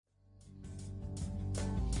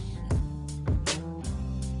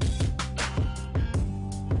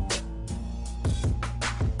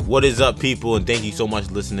What is up, people, and thank you so much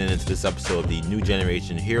for listening into this episode of the New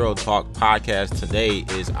Generation Hero Talk podcast. Today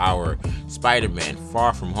is our Spider-Man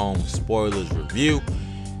Far From Home spoilers review.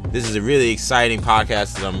 This is a really exciting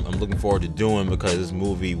podcast that I'm looking forward to doing because this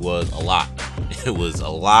movie was a lot. It was a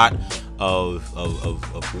lot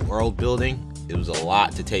of world building. It was a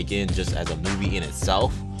lot to take in just as a movie in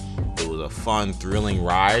itself. It was a fun, thrilling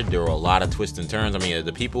ride. There were a lot of twists and turns. I mean,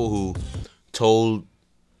 the people who told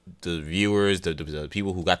the viewers, the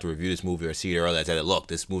people who got to review this movie or see it earlier, I said, look,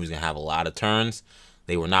 this movie's gonna have a lot of turns.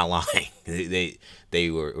 They were not lying.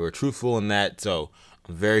 they were truthful in that. So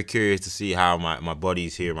I'm very curious to see how my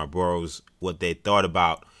buddies here, my bros, what they thought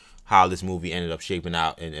about how this movie ended up shaping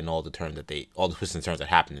out and all the twists and turns that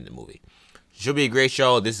happened in the movie. Should be a great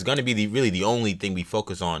show. This is going to be really the only thing we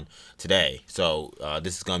focus on today. So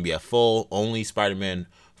this is going to be a full only Spider-Man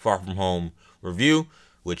Far From Home review,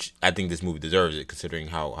 which I think this movie deserves it considering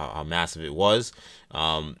how massive it was.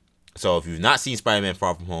 So if you've not seen Spider-Man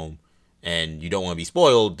Far From Home and you don't want to be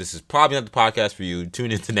spoiled, this is probably not the podcast for you.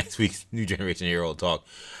 Tune into next week's New Generation Hero Talk,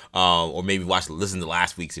 or maybe listen to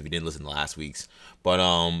last week's if you didn't listen to last week's. But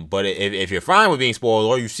if you're fine with being spoiled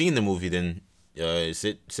or you've seen the movie, then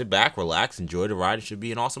sit back, relax, enjoy the ride. It should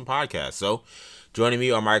be an awesome podcast. So joining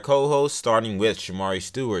me are my co-hosts, starting with Shamari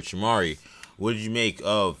Stewart. Shamari, what did you make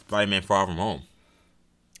of Spider-Man Far From Home?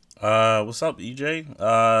 What's up, EJ?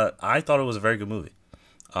 I thought it was a very good movie.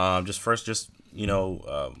 Just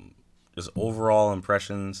overall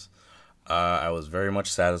impressions. I was very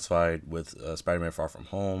much satisfied with Spider-Man Far From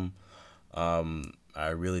Home. I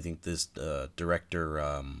really think this director,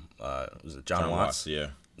 was it John Watts? Yeah,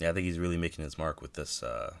 I think he's really making his mark with this.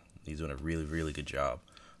 He's doing a really, really good job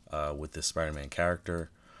with this Spider-Man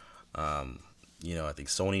character. I think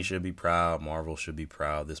Sony should be proud. Marvel should be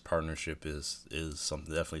proud. This partnership is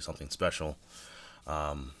definitely something special.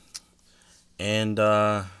 Overall,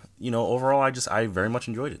 I very much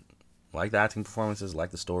enjoyed it. Like the acting performances, like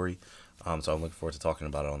the story. So I'm looking forward to talking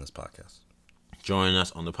about it on this podcast. Joining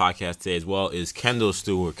us on the podcast today as well is Kendall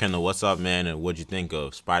Stewart. Kendall, what's up, man? And what'd you think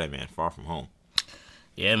of Spider-Man Far From Home?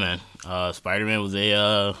 Yeah, man. Spider-Man was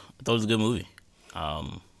I thought it was a good movie.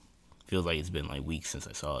 Feels like it's been like weeks since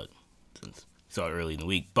I saw it. Since I saw it early in the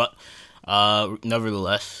week. But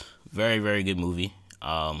nevertheless, very, very good movie.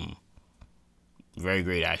 Very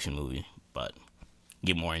great action movie. But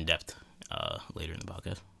get more in depth later in the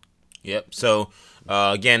podcast. Yep. So,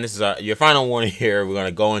 again, this is your final warning here. We're going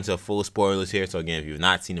to go into full spoilers here. So, again, if you've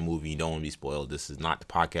not seen the movie, you don't want to be spoiled, this is not the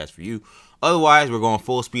podcast for you. Otherwise, we're going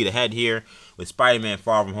full speed ahead here with Spider-Man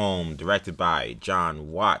Far From Home, directed by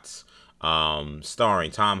John Watts, starring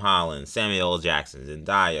Tom Holland, Samuel L. Jackson,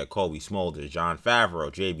 Zendaya, Kobe Smulders, Jon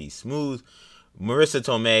Favreau, J.B. Smoove, Marissa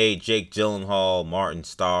Tomei, Jake Gyllenhaal, Martin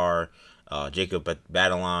Starr, Jacob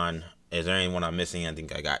Batalon. Is there anyone I'm missing? I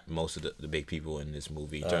think I got most of the big people in this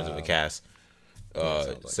movie in terms of the cast.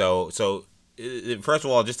 So first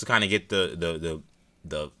of all, just to kind of get the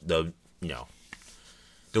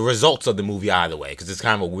results of the movie out of the way, because it's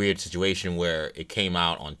kind of a weird situation where it came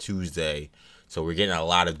out on Tuesday, so we're getting a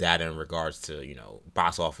lot of data in regards to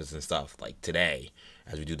box office and stuff like today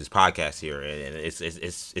as we do this podcast here, and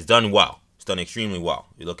it's done well. It's done extremely well.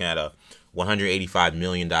 You're looking at a $185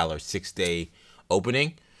 million 6-day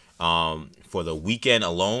opening. For the weekend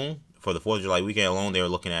alone, for the 4th of July weekend alone, they were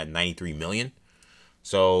looking at $93 million.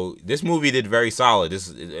 So this movie did very solid.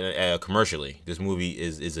 This commercially, this movie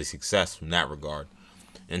is a success from that regard.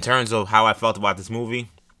 In terms of how I felt about this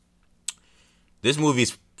movie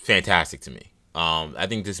is fantastic to me. I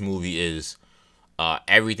think this movie is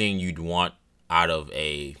everything you'd want out of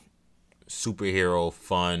a superhero,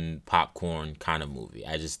 fun, popcorn kind of movie.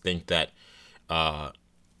 I just think that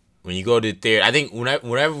when you go to the theater, I think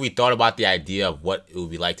whenever we thought about the idea of what it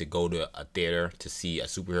would be like to go to a theater to see a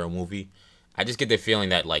superhero movie, I just get the feeling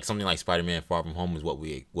that like something like Spider-Man Far From Home is what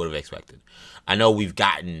we would have expected. I know we've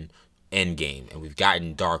gotten Endgame and we've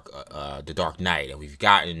gotten The Dark Knight, and we've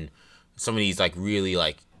gotten some of these like really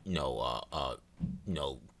like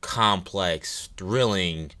complex,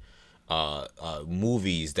 thrilling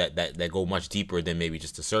movies that go much deeper than maybe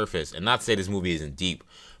just the surface. And not to say this movie isn't deep,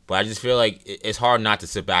 but I just feel like it's hard not to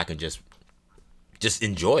sit back and just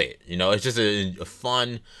enjoy it. It's just a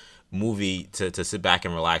fun movie to sit back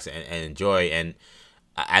and relax and enjoy. And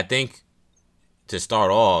I think to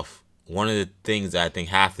start off, one of the things that I think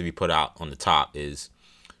have to be put out on the top is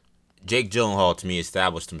Jake Gyllenhaal, to me,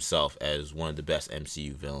 established himself as one of the best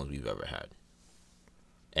MCU villains we've ever had.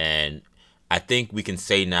 And I think we can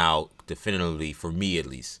say now, definitively, for me at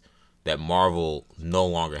least, that Marvel no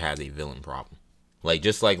longer has a villain problem. Like,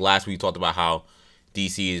 just like last week we talked about how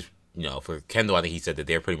DC is, for Kendall, I think he said that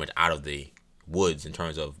they're pretty much out of the Woods in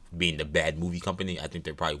terms of being the bad movie company. I think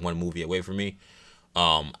they're probably one movie away from me.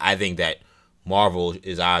 I think that Marvel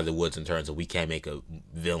is out of the woods in terms of we can't make a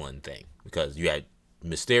villain thing because you had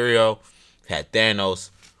Mysterio, we've had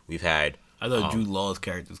Thanos, we've had I thought Jude Law's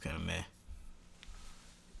character was kind of meh.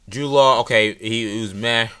 Jude Law. Okay, he was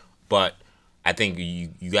meh, but I think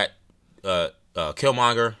you got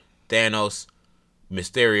Killmonger, Thanos,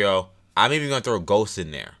 Mysterio. I'm even gonna throw Ghost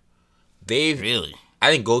in there. Really?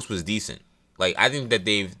 I think Ghost was decent. Like I think that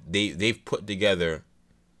they've put together.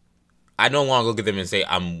 I don't want to look at them and say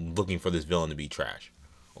I'm looking for this villain to be trash,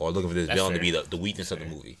 or looking for this villain to be the weakness of the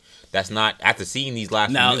movie. That's not after seeing these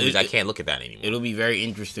last few movies. I can't look at that anymore. It'll be very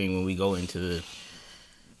interesting when we go into the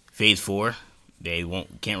Phase 4. They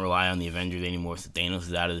can't rely on the Avengers anymore. So Thanos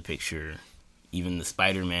is out of the picture. Even the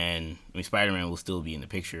Spider-Man. I mean, Spider-Man will still be in the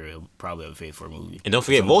picture. It'll probably have a Phase 4 movie. And don't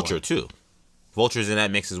forget Vulture too. Vulture's in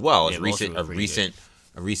that mix as well. It's recent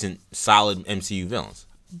solid MCU villains.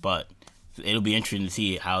 But it'll be interesting to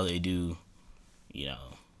see how they do,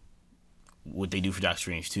 what they do for Doctor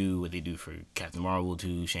Strange 2, what they do for Captain Marvel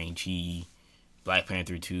 2, Shang-Chi, Black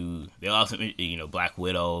Panther 2. They'll have some, Black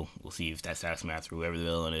Widow. We'll see if that's Taskmaster, whoever the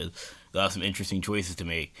villain is. They'll have some interesting choices to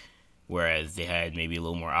make, whereas they had maybe a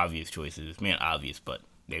little more obvious choices. Not obvious, but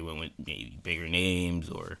they went with maybe bigger names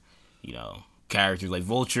or, characters like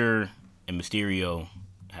Vulture and Mysterio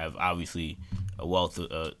have obviously a wealth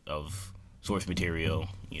of source material,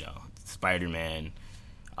 Spider-Man,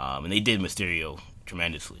 and they did Mysterio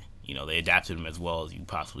tremendously. They adapted him as well as you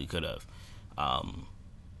possibly could have.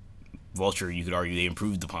 Vulture, you could argue they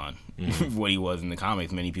improved upon what he was in the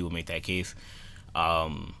comics. Many people make that case.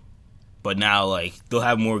 But now, they'll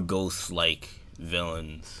have more Ghost-like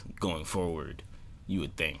villains going forward, you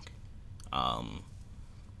would think. I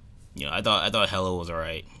thought Hela was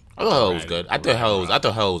alright. I thought Hela was good. I thought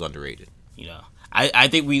Hela was underrated. I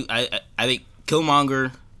think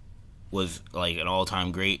Killmonger was an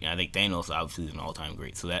all-time great, and I think Thanos obviously is an all-time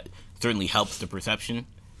great. So that certainly helps the perception.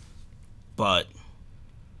 But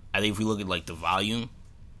I think if we look at the volume,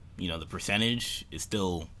 the percentage is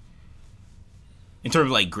still in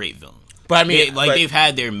terms of great villains. But I mean, they've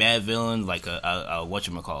had their mad villains, a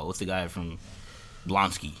whatchamacallit. What's the guy from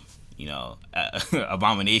Blonsky?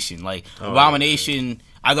 Abomination. Abomination,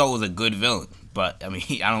 I thought was a good villain, but I mean,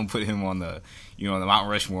 I don't put him on the the Mount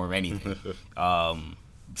Rushmore of anything.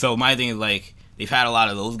 So my thing is they've had a lot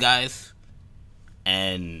of those guys,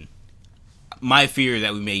 and my fear is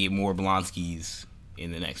that we may get more Blonskys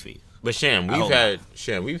in the next phase. But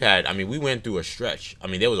we've had. I mean, we went through a stretch. I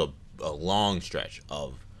mean, there was a long stretch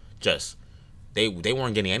of just they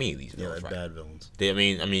weren't getting any of these villains right. Bad villains. I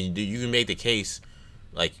mean, you can make the case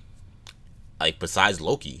like besides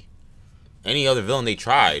Loki, any other villain they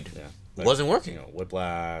tried wasn't working.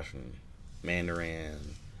 Whiplash and Mandarin.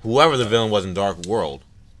 Whoever the villain was in Dark World.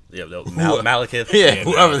 Yeah, Malekith.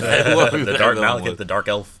 Whoever the Dark Malekith, was. The Dark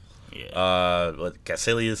Elf. Yeah.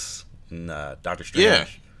 Caecilius and Doctor Strange. Yeah,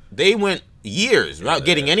 they went years without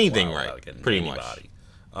getting anything right, pretty much.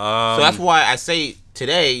 So that's why I say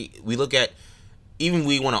today we look at, even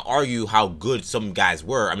we want to argue how good some guys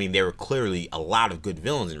were. I mean, there were clearly a lot of good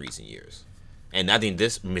villains in recent years, and I think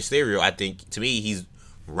this Mysterio, to me, he's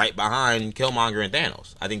right behind Killmonger and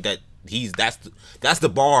Thanos. I think that that's the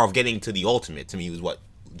bar of getting to the ultimate. To me, was what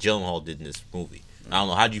Gyllenhaal did in this movie. I don't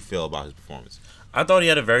know, how do you feel about his performance? I thought he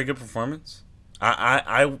had a very good performance.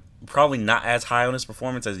 I probably not as high on his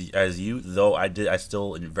performance as you, though I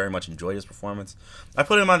still very much enjoyed his performance. I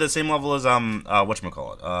put him on the same level as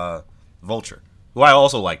Vulture, who I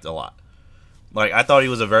also liked a lot. I thought he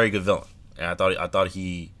was a very good villain, and I thought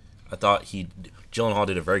Gyllenhaal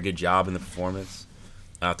did a very good job in the performance.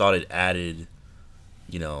 And I thought it added,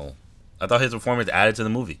 I thought his performance added to the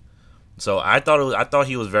movie. So I thought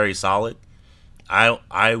he was very solid.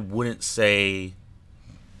 I wouldn't say.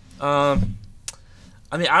 I'm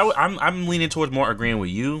leaning towards more agreeing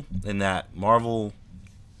with you in that Marvel.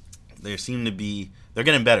 They're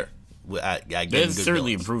getting better at getting There's good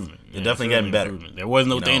certainly villains. improvement. They're definitely getting better. There was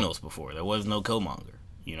no Thanos before. There was no Killmonger.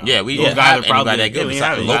 Yeah, we those don't guys have are probably anybody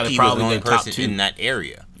that good. Loki was the only person in that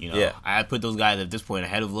area. I put those guys at this point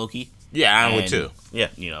ahead of Loki. Yeah, I would too. Yeah,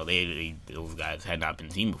 those guys had not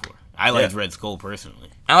been seen before. I liked Red Skull personally.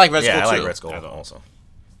 I like Red Skull too. I like Red Skull also.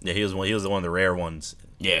 Yeah, he was one of the rare ones.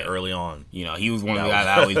 Yeah, early on. He was one of the guys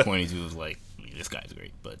I always pointed to. Was this guy's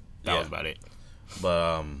great, but that was about it.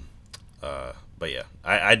 But yeah,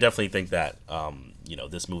 I definitely think that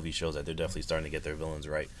this movie shows that they're definitely starting to get their villains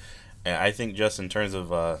right, and I think just in terms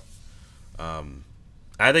of I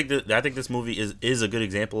think this movie is a good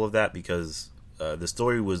example of that because the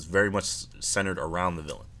story was very much centered around the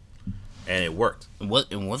villain. and it worked. And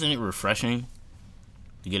wasn't it refreshing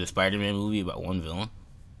to get a Spider-Man movie about one villain?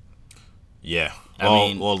 Yeah. I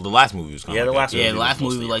mean, the last movie was kind of the like last that. movie Yeah, the last was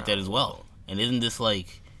movie mostly was like that around. as well. And isn't this like?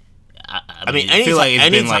 I mean, I feel like it's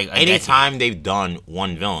been like a anytime they've done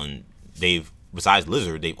one villain, besides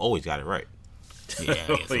Lizard, they've always got it right. decade.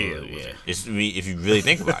 Yeah, I guess a Yeah, little, yeah, If you really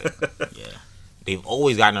think about it, yeah. they've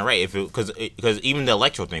always gotten it right. Because even the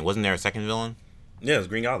Electro thing, wasn't there a second villain? Yeah, it was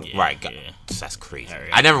Green Goblin. Yeah. Right. That's crazy.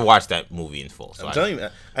 I never watched that movie in full. So I'm telling you,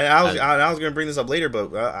 I was gonna bring this up later,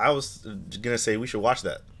 but I was gonna say we should watch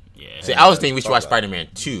that. Yeah. See, I was thinking we should Talk watch about it. Spider-Man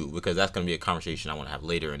 2 because that's going to be a conversation I want to have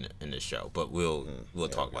later in this show. But we'll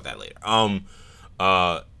talk about that later.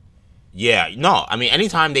 Yeah, no, I mean,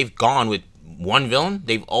 anytime they've gone with one villain,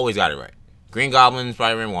 they've always got it right. Green Goblin,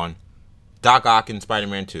 Spider-Man 1, Doc Ock in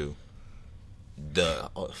Spider-Man 2,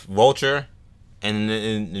 the Vulture, and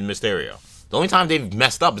Mysterio. The only time they've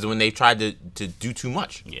messed up is when they've tried to do too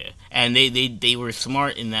much. Yeah, and they were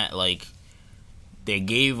smart in that, like, they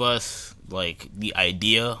gave us like the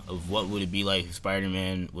idea of what would it be like if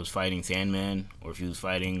Spider-Man was fighting Sandman, or if he was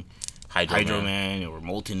fighting Hydro Man or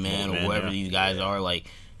Molten Man or whoever these guys are, like,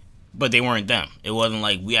 but they weren't them. It wasn't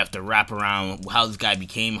like we have to wrap around how this guy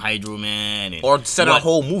became Hydro Man, and Or set a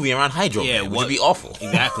whole movie around Hydro Man, which would be awful.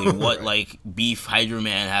 Exactly. What, like, beef Hydro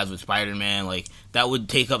Man has with Spider-Man, like, that would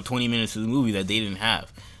take up 20 minutes of the movie that they didn't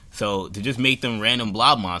have. So to just make them random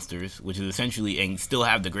blob monsters, which is essentially, and still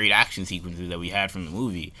have the great action sequences that we had from the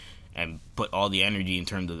movie, and put all the energy in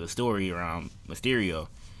terms of the story around Mysterio,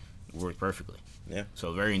 worked perfectly. Yeah.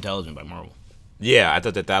 So very intelligent by Marvel. Yeah, I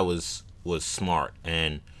thought that was smart.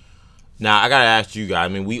 And now I gotta ask you guys. I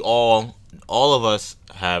mean, we all of us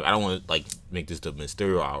have. I don't want to like make this the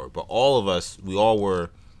Mysterio hour, but all of us, we all were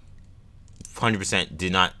 100%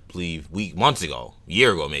 did not believe months ago, a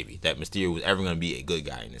year ago maybe, that Mysterio was ever going to be a good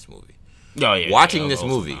guy in this movie. Oh yeah. Watching that this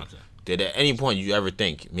was also movie, nonsense. did at any point you ever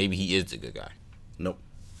think maybe he is the good guy, Nope.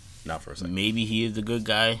 Not for a second. Maybe he is the good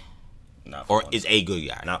guy. Not for or one is a good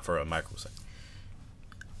guy? Not for a microsecond.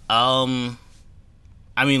 I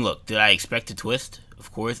mean, look, did I expect a twist?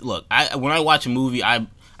 Of course. Look, when I watch a movie,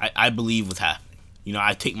 I believe what's happening. You know,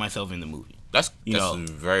 I take myself in the movie. That's You know,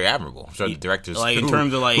 very admirable. I'm sure the directors, like, in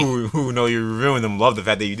terms of, like, who know you're reviewing them, love the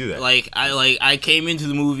fact that you do that. Like I came into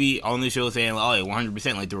the movie on the show saying, oh, yeah,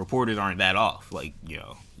 100%. Like, the reporters aren't that off. Like, you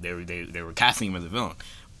know, they were casting him as a villain.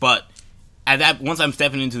 But at that, once I'm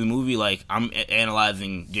stepping into the movie, like, I'm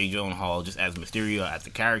analyzing Jake Gyllenhaal just as Mysterio, as the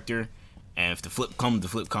character. And if the flip comes,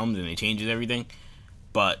 and it changes everything.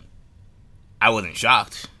 But I wasn't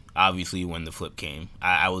shocked, obviously, when the flip came.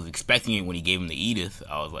 I was expecting it when he gave him the Edith.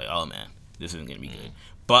 I was like, oh, man, this isn't going to be good.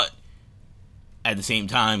 But at the same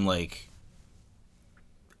time, like,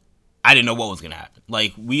 I didn't know what was going to happen.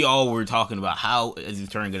 Like, we all were talking about how is this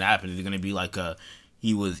turn going to happen. Is it going to be like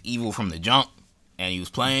he was evil from the jump and he was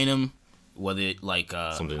playing him? Was it like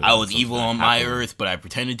I was evil on my Earth, but I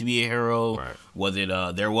pretended to be a hero? Right. Was it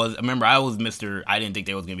there was? Remember, I didn't think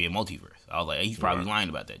there was gonna be a multiverse. I was like, he's probably lying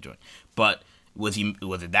about that joint. But was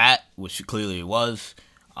it that? Which clearly it was.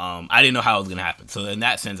 I didn't know how it was gonna happen. So in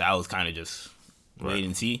that sense, I was kind of just wait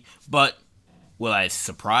and see. But was I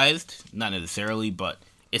surprised? Not necessarily, but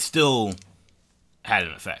it still had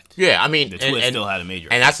an effect. Yeah, I mean, The twist still had a major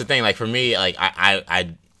and that's the thing. Like for me, like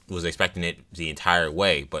I was expecting it the entire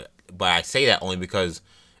way, but I say that only because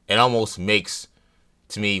it almost makes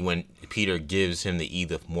to me when Peter gives him the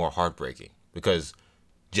Edith more heartbreaking because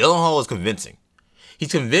Gyllenhaal is convincing.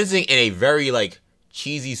 He's convincing in a very like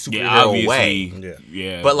cheesy superhero way.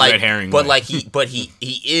 Yeah, But like, red herring but way. like he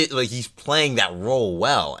is like he's playing that role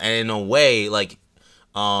well, and in a way like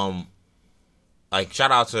shout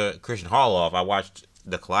out to Christian Harloff. I watched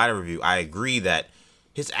the Collider review. I agree that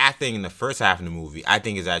his acting in the first half of the movie I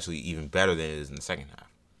think is actually even better than it is in the second half,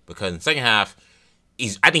 because in the second half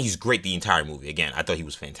I think he's great the entire movie. Again, I thought he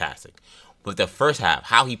was fantastic. But the first half,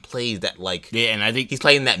 how he plays that, like, and I think he's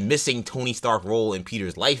playing that missing Tony Stark role in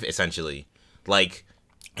Peter's life, essentially. Like,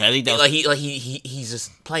 I think that he's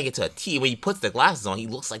just playing it to a T. When he puts the glasses on, he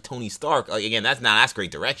looks like Tony Stark. Like, again, that's great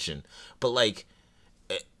direction. But like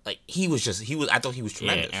he was. I thought he was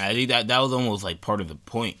tremendous. Yeah, and I think that was almost like part of the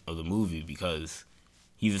point of the movie, because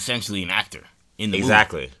he's essentially an actor in the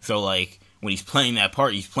Exactly. movie. So like when he's playing that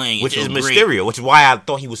part, he's playing it Which so is great. Mysterio, which is why I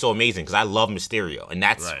thought he was so amazing, because I love Mysterio, and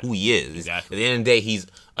that's Right. who he is. Exactly. At the end of the day, he's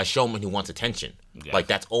a showman who wants attention. Exactly. Like,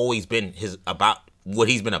 that's always been what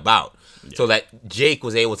he's been about. Yeah. So that Jake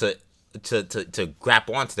was able to grab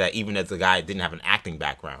onto that, even as the guy didn't have an acting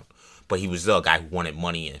background, but he was still a guy who wanted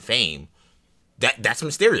money and fame. That's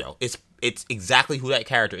Mysterio. It's exactly who that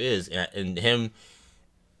character is, and him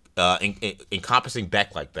encompassing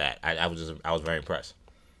Beck like that. I was very impressed.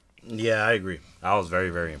 Yeah, I agree. I was very,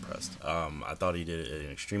 very impressed. I thought he did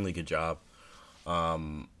an extremely good job. I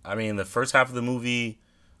mean, the first half of the movie,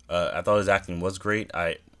 I thought his acting was great.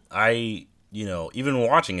 Even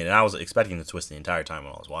watching it, and I was expecting the twist the entire time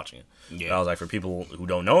when I was watching it. Yeah. But I was like, for people who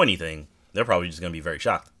don't know anything, they're probably just gonna be very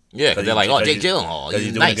shocked. Yeah, because they're like, oh, Jake Gyllenhaal, he's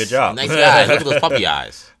doing nice. a good job. Nice guy. Look at those puppy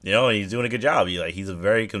eyes. And he's doing a good job. He's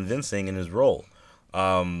very convincing in his role.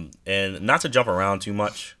 And not to jump around too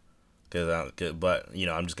much, but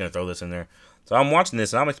I'm just gonna throw this in there. So I'm watching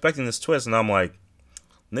this and I'm expecting this twist, and I'm like,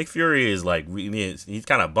 Nick Fury is like, he's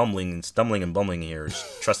kind of bumbling and stumbling and bumbling here,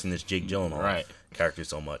 just trusting this Jake Gyllenhaal character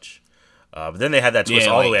so much. But then they had that twist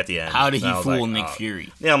all the way at the end. How did he fool Nick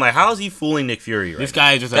Fury? Yeah, I'm like, how is he fooling Nick Fury? This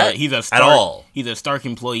guy is just he's a Stark, at all. He's a Stark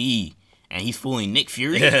employee, and he's fooling Nick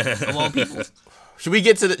Fury of all people. Should we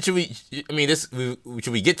get to the? Should we? I mean,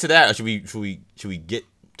 should we get to that, or should we get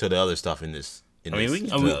to the other stuff in this? We can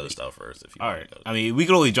get to the other stuff first. If you all right. I mean, we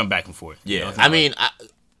could always jump back and forth. Yeah. I mean,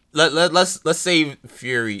 let's save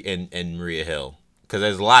Fury and Maria Hill, because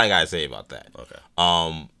there's a lot I gotta say about that. Okay.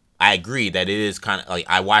 I agree that it is kind of like,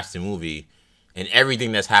 I watched the movie, and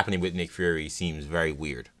everything that's happening with Nick Fury seems very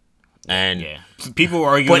weird. And people are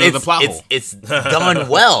arguing over the plot hole. It's done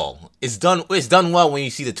well. It's done well when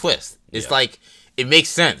you see the twist. It's like, it makes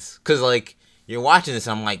sense, because like, you're watching this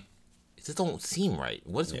and I'm like, this don't seem right.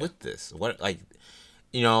 What's with this? What, like,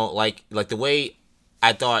 like the way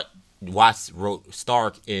I thought Watts wrote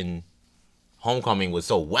Stark in Homecoming was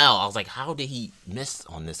so well, I was like, how did he miss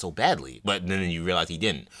on this so badly? But then you realize he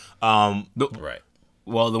didn't. Right.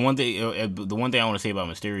 Well, the one thing I want to say about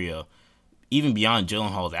Mysterio, even beyond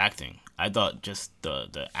Gyllenhaal's acting, I thought just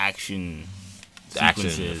the action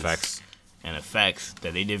effects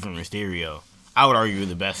that they did from Mysterio, I would argue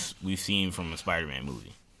the best we've seen from a Spider-Man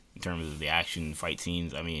movie in terms of the action fight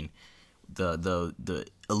scenes. I mean, the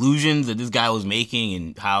illusions that this guy was making,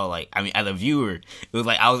 and how, like, I mean, as a viewer, it was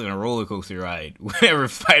like I was in a roller coaster ride whenever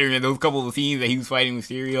Spider-Man, those couple of scenes that he was fighting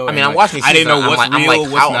Mysterio. I mean, I'm like, watching. I didn't know what's real,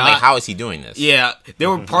 what's not. How is he doing this? Yeah, there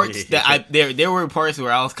were parts there were parts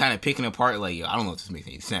where I was kind of picking apart, like, yo, I don't know if this makes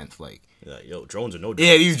any sense. Like, drones are no drones.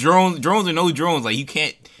 Yeah, these drones are no drones. Like, you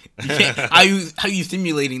can't. How you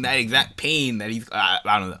simulating that exact pain that he's? I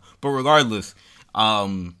don't know. But regardless,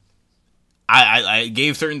 I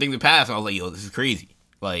gave certain things a pass. I was like, yo, this is crazy.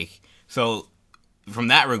 Like, so from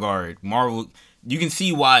that regard, Marvel, you can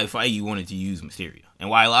see why Feige wanted to use Mysterio,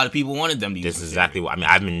 and why a lot of people wanted them to use. This is Mysterio. exactly what I mean.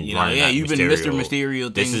 I've been you've been Mr. Mysterio.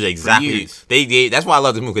 Thing this is exactly for years. That's why I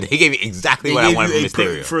love this movie. They gave me exactly what I wanted from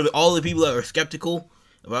Mysterio. For all the people that are skeptical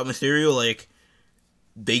about Mysterio, like,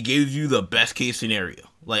 they gave you the best case scenario.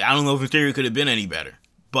 Like, I don't know if Mysterio could have been any better,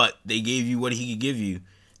 but they gave you what he could give you,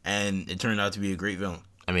 and it turned out to be a great villain.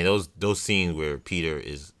 I mean, those scenes where Peter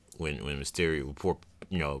is when Mysterio,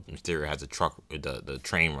 Mysterio has the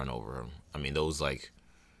train run over him. I mean, those like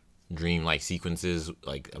dream-like sequences,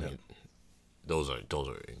 like, I mean, those are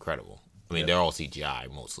incredible. I mean, they're all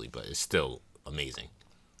CGI mostly, but it's still amazing.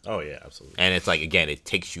 Oh yeah, absolutely. And it's like, again, it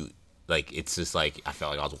takes you, like, it's just like, I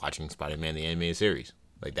felt like I was watching Spider-Man the animated series.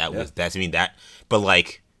 Like, but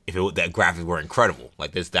like, if that graphics were incredible,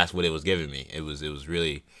 like that's what it was giving me. It was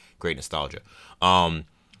really great nostalgia.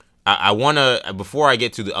 I want to, before I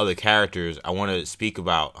get to the other characters, I want to speak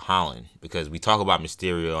about Holland, because we talk about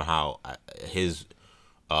Mysterio and how his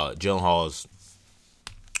Gyllenhaal's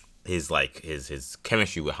his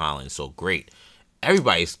chemistry with Holland is so great.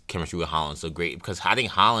 Everybody's chemistry with Holland is so great, because I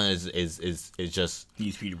think Holland is just,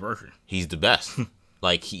 he's Peter Parker. He's the best.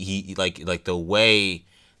 Like he like the way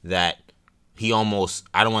that he almost,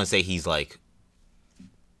 I don't want to say he's like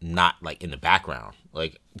not like in the background,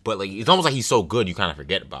 like, but like it's almost like he's so good you kind of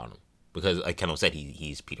forget about him, because like Kendall said,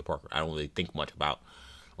 he's Peter Parker. I don't really think much about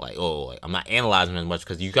I'm not analyzing him as much,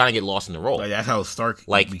 because you kind of get lost in the role. Like, that's how Stark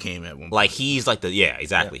became at one point. Like, he's like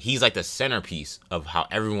exactly. Yeah. He's like the centerpiece of how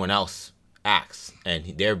everyone else acts,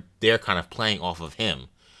 and they're kind of playing off of him.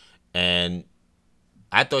 And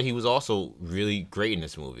I thought he was also really great in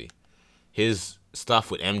this movie. His stuff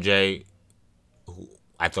with MJ, who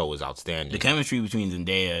I thought was outstanding. The chemistry between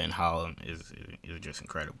Zendaya and Holland is just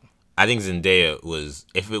incredible. I think Zendaya was,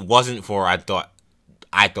 if it wasn't for, I thought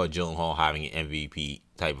Gyllenhaal having an MVP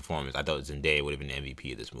type performance, I thought Zendaya would have been the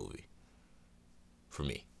MVP of this movie. For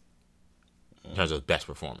me. In terms of best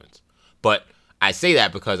performance. But I say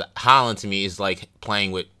that because Holland, to me, is like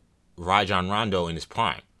playing with Rajon Rondo in his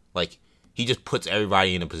prime. Like, he just puts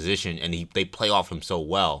everybody in a position, and they play off him so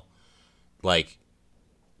well. Like,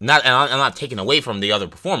 I'm not taking away from the other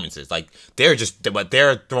performances. Like, they're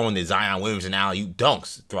throwing the Zion Williams and alley-oop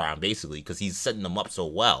dunks throughout, basically, because he's setting them up so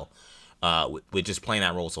well, with just playing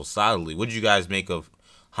that role so solidly. What did you guys make of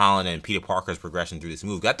Holland and Peter Parker's progression through this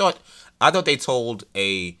movie. I thought they told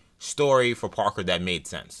a story for Parker that made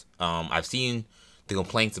sense. I've seen the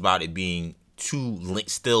complaints about it being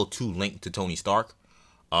still too linked to Tony Stark.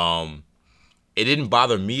 It didn't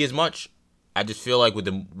bother me as much. I just feel like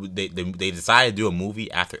they decided to do a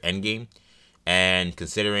movie after Endgame, and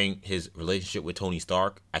considering his relationship with Tony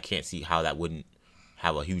Stark, I can't see how that wouldn't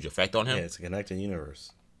have a huge effect on him. Yeah, it's a connected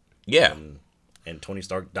universe. Yeah. And Tony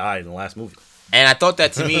Stark died in the last movie. And I thought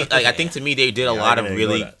that to me, I think to me they did a lot of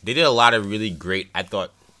really great. I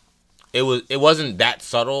thought it wasn't that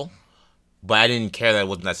subtle, but I didn't care that it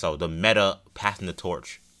wasn't that subtle. The meta passing the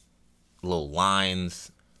torch, little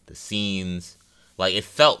lines, the scenes, like it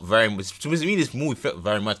felt very much to me. This movie felt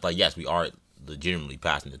very much like, yes, we are legitimately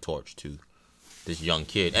passing the torch to this young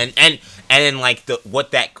kid, and then like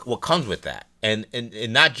what comes with that, and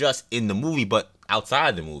not just in the movie but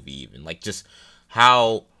outside the movie, even like just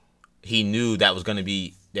how he knew that was going to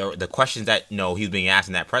be the questions that he was being asked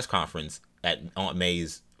in that press conference at Aunt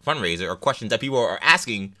May's fundraiser are questions that people are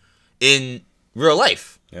asking in real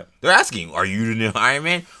life. Yep. They're asking, are you the new Iron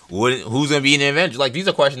Man? Who's going to be in the Avengers? Like, these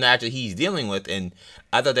are questions that actually he's dealing with, and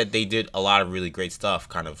I thought that they did a lot of really great stuff,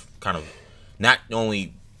 kind of not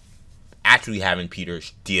only actually having Peter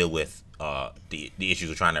deal with the issues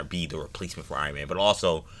of trying to be the replacement for Iron Man, but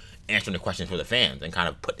also answering the questions for the fans and kind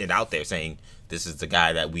of putting it out there saying, this is the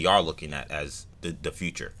guy that we are looking at as the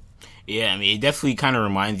future. Yeah, I mean, it definitely kind of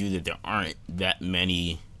reminds you that there aren't that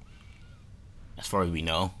many, as far as we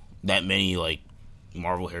know, that many, like,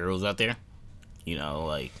 Marvel heroes out there.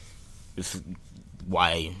 Like, this is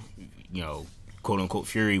why, quote-unquote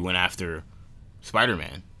Fury went after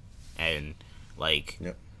Spider-Man. And, like,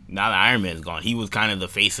 now that Iron Man's gone, he was kind of the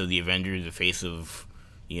face of the Avengers, the face of,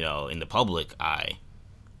 in the public eye.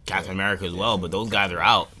 Captain America as well, but those guys are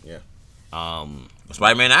out. Yeah.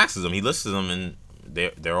 Spider-Man axes them. He lists them, and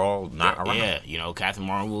they're all not around. Yeah, Captain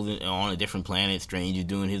Marvel's on a different planet. Strange is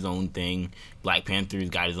doing his own thing. Black Panther's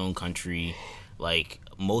got his own country. Like,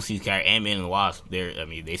 most of these characters, Ant-Man and the Wasp,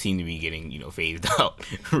 they seem to be getting, phased out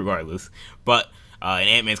regardless. But and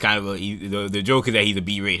Ant-Man's kind of the joke is that he's a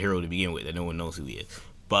B-rate hero to begin with, that no one knows who he is.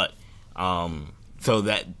 But so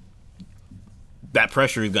that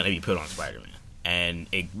pressure is going to be put on Spider-Man. And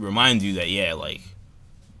it reminds you that, like,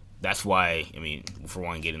 that's why, for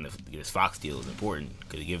one, getting this Fox deal is important,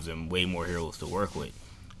 because it gives them way more heroes to work with.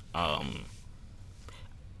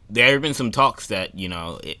 There have been some talks that,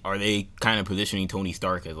 are they kind of positioning Tony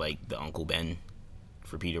Stark as, like, the Uncle Ben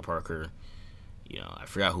for Peter Parker? I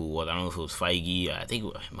forgot who it was. I don't know if it was Feige. I think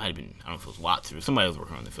it might have been, I don't know if it was Watts or somebody else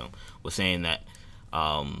working on the film, was saying that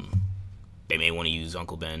they may want to use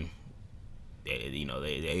Uncle Ben.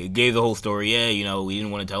 They gave the whole story. Yeah, we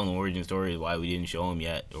didn't want to tell an origin story, why we didn't show him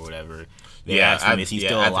yet or whatever. They asked him, is he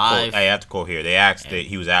still alive? I have to quote here. They asked that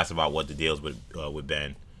he was asked about what the deals with Ben,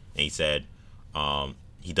 and he said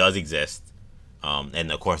he does exist,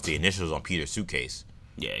 and of course the initials on Peter's suitcase.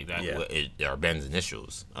 Yeah, exactly. Are Ben's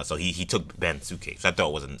initials. So he took Ben's suitcase. I thought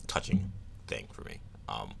it was a touching thing for me.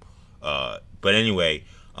 But anyway,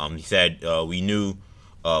 he said we knew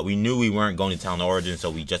we weren't going to tell an origin,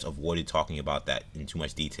 so we just avoided talking about that in too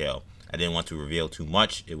much detail. I didn't want to reveal too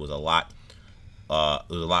much. It was a lot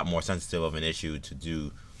more sensitive of an issue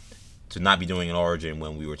to not be doing an origin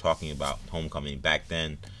when we were talking about Homecoming. Back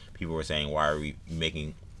then, people were saying, why are we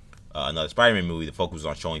making another Spider-Man movie? The focus was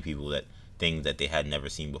on showing people that things that they had never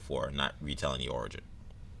seen before, not retelling the origin.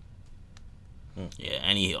 Yeah,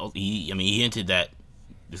 and he hinted that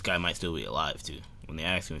this guy might still be alive too. When they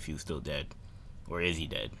asked him if he was still dead, or is he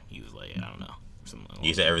dead, he was like, I don't know.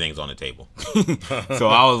 He said everything's on the table. So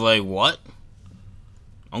I was like, what?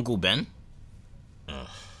 Uncle Ben?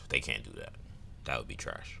 They can't do that. That would be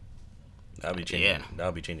trash. That would be changing. Yeah. That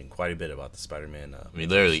would be changing quite a bit about the Spider-Man.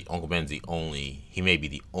 Literally, Uncle Ben's he may be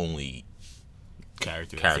the only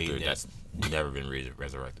character that's never been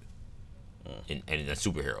resurrected. And the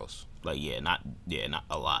superheroes. Like, not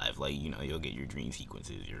alive. Like, you'll get your dream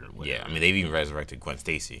sequences or whatever. Yeah, they've even resurrected Gwen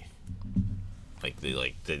Stacy.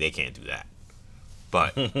 They can't do that.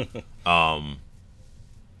 But that's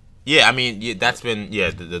been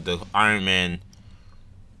the Iron Man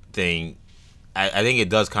thing. I think it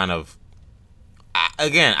does kind of. I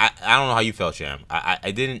don't know how you felt, Sham.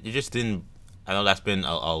 I know that's been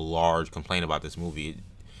a large complaint about this movie.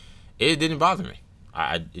 It didn't bother me.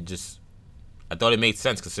 I thought it made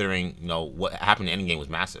sense considering what happened in Endgame was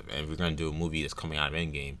massive, and if we're gonna do a movie that's coming out of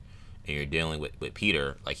Endgame, and you're dealing with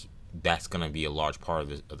Peter, like, that's gonna be a large part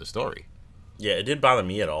of the story. Yeah, it didn't bother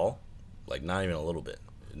me at all. Like, not even a little bit.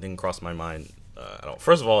 It didn't cross my mind at all.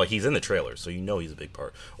 First of all, he's in the trailers, so he's a big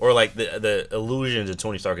part. Or like the allusion to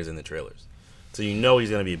Tony Stark is in the trailers. So you know he's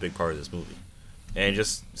going to be a big part of this movie. And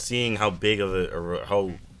just seeing how big of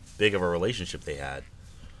a relationship they had,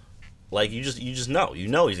 like you just know he's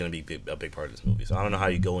going to be a big part of this movie. So I don't know how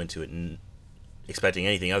you go into it expecting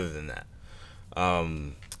anything other than that.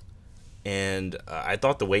 And I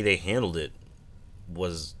thought the way they handled it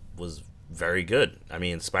was very good. I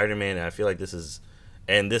mean, Spider-Man, I feel like it's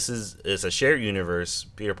a shared universe.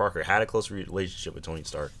 Peter Parker had a close relationship with Tony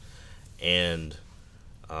Stark, and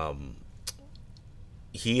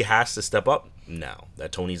he has to step up now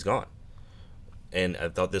that Tony's gone. And I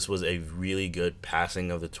thought this was a really good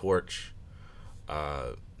passing of the torch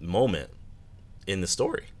moment in the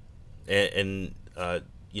story, and I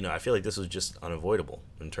feel like this was just unavoidable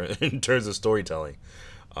in terms of storytelling,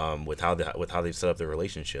 with how they set up their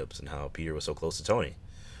relationships and how Peter was so close to Tony.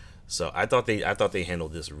 So I thought they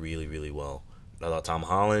handled this really, really well. I thought Tom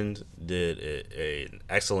Holland did an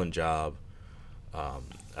excellent job.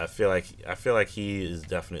 I feel like he is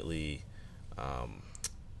definitely.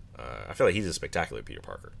 I feel like he's a spectacular Peter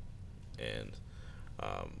Parker, and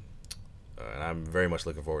I'm very much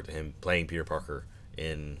looking forward to him playing Peter Parker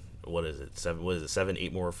in seven,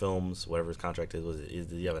 8 more films, whatever his contract is.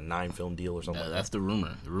 Did he have a 9-film deal or something? That's the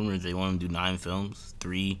rumor. The rumor is they want him to do 9 films,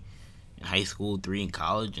 3 in high school, 3 in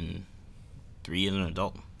college, and 3 as an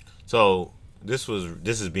adult. So this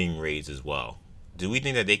is being raised as well. Do we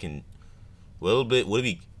think that they can? Would it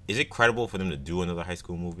be? Is it credible for them to do another high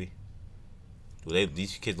school movie?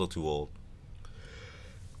 These kids look too old?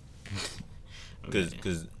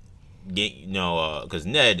 Because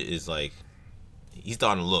Ned is like, he's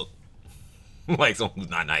starting to look like someone who's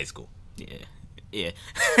not in high school. Yeah.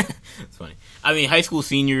 It's funny. I mean, high school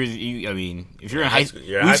seniors. If you're in high school,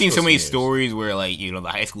 we've seen so many stories where the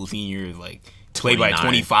high school senior is like played by a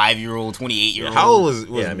 25-year-old, 28-year-old. How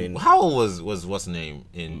old was what's the name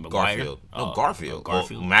in Garfield? Garfield.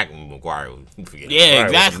 Garfield. McGuire. Yeah,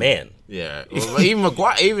 exactly. Man. Yeah.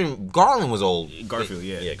 Even Garland was old. Garfield.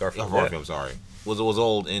 Yeah. Garfield. I'm sorry. Was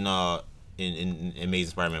old in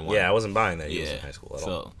Amazing Spider-Man 1. Yeah, I wasn't buying that he was in high school at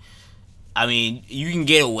all. I mean, you can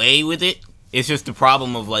get away with it. It's just the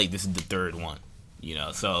problem of this is the third one,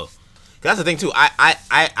 So that's the thing too.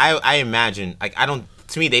 I imagine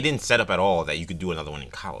to me they didn't set up at all that you could do another one in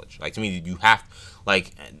college. Like to me you have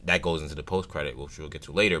that goes into the post credit, which we'll get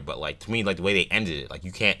to later. But to me the way they ended it,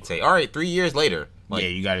 you can't say all right 3 years later.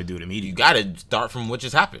 You got to do it immediately. You got to start from what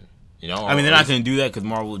just happened. They're not going to do that because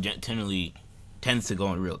Marvel generally tends to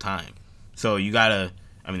go in real time. So you got to.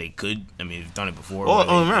 They could. They've done it before.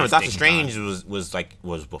 Well, remember, Doctor Strange was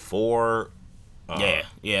before. I'm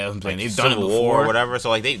saying they've done it before, War or whatever.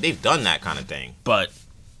 So they've done that kind of thing. But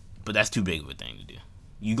that's too big of a thing to do.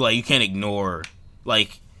 You can't ignore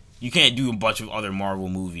you can't do a bunch of other Marvel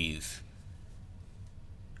movies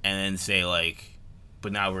and then say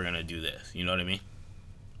but now we're gonna do this. You know what I mean?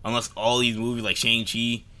 Unless all these movies like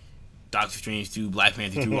Shang-Chi, Doctor Strange 2, Black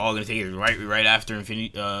Panther 2 are all gonna take it right after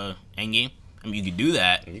Endgame. You could do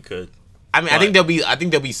that. You could. I think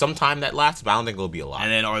there'll be some time that lasts, but I don't think it'll be a lot.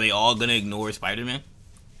 And then are they all gonna ignore Spider-Man?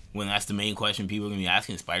 When that's the main question people are gonna be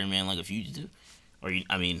asking: Spider-Man a fugitive? Or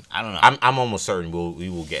I don't know. I'm almost certain we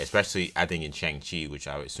will get, especially I think in Shang-Chi, which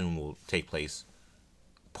I would assume will take place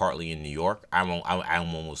partly in New York. I'm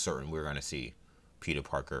almost certain we're gonna see Peter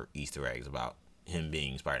Parker Easter eggs about him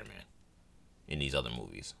being Spider-Man in these other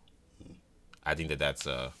movies. I think that's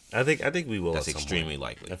I think we will. That's extremely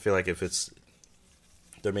likely. I feel like if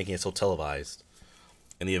they're making it so televised,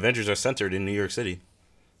 and the Avengers are centered in New York City.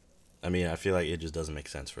 I feel like it just doesn't make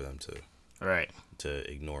sense for them to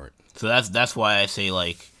ignore it. So that's why I say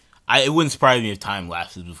it wouldn't surprise me if time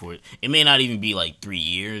lapses before it. It may not even be 3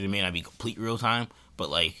 years. It may not be complete real time,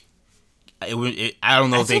 but it would. I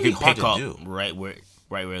don't know if they could pick up right where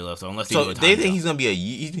it left. So unless they think he's gonna be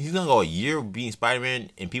he's gonna go a year being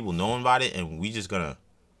Spider-Man and people knowing about it, and we just gonna.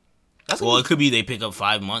 It could be they pick up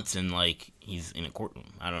 5 months and he's in a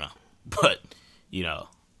courtroom. I don't know, but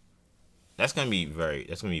that's gonna be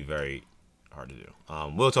very hard to do.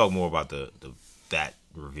 We'll talk more about that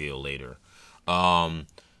reveal later. I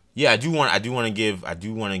do want to give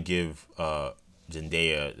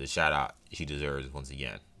Zendaya the shout out she deserves once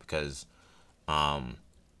again, because I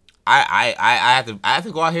have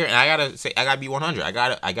to go out here and I gotta be 100.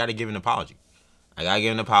 I gotta give an apology. I gotta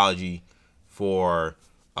give an apology for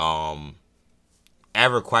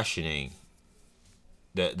ever questioning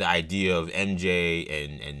the idea of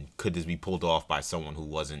MJ and could this be pulled off by someone who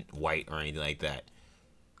wasn't white or anything like that.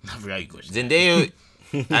 I forgot you questioned Zendaya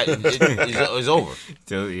is over.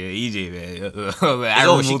 So EJ, man,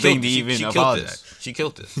 admirable thing to even apologize. She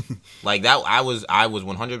killed this. That. I was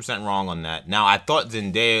 100% wrong on that. Now I thought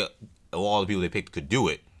Zendaya, of all the people they picked, could do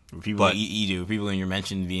it. People, people in your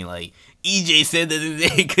mention being like, EJ said that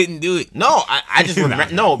they couldn't do it. No, I just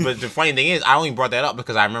remember. No, but the funny thing is, I only brought that up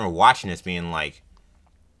because I remember watching this being like,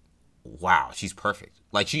 wow, she's perfect.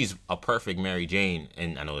 Like, she's a perfect Mary Jane.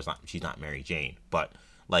 And I know she's not Mary Jane, but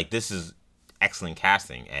like, this is excellent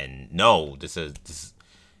casting. And no, this is,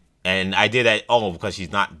 and I did that because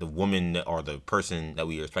she's not the woman or the person that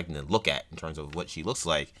we were expecting to look at in terms of what she looks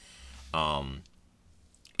like.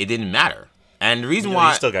 It didn't matter. And the reason why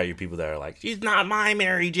you still got your people that are like, she's not my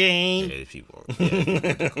Mary Jane. Yeah, people.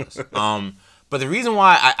 Yeah, but the reason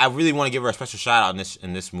why I really want to give her a special shout out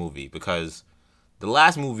in this movie, because the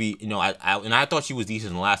last movie, I thought she was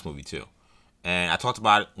decent in the last movie too, and I talked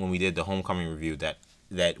about it when we did the Homecoming review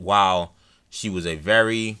that while she was a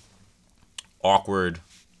very awkward,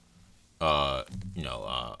 kind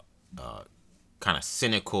of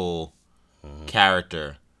cynical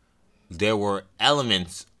character, there were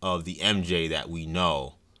elements of the MJ that we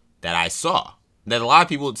know that I saw that a lot of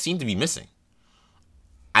people seem to be missing.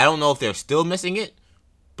 I don't know if they're still missing it,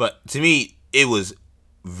 but to me, it was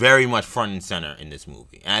very much front and center in this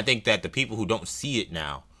movie. And I think that the people who don't see it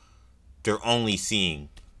now, they're only seeing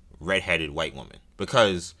redheaded white woman.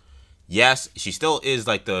 Because, yes, she still is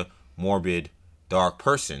like the morbid, dark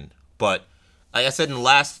person. But, like I said in the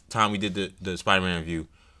last time we did the Spider-Man review,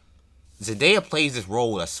 Zendaya plays this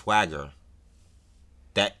role with a swagger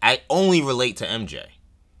that I only relate to MJ.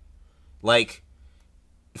 Like,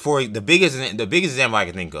 for the biggest example I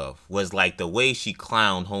can think of was like the way she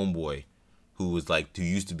clowned Homeboy, who was Brad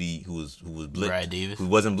Davis, who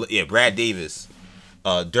wasn't Brad Davis,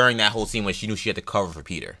 during that whole scene when she knew she had to cover for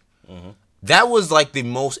Peter. Mm-hmm. That was like the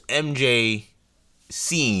most MJ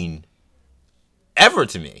scene ever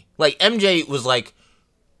to me. Like, MJ was like,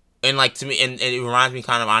 and like to me, and it reminds me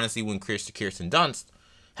kind of honestly when Kirsten Dunst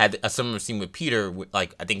had a similar scene with Peter.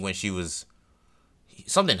 Like, I think when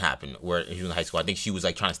something happened where he was in high school. I think she was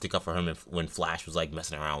like trying to stick up for him when Flash was like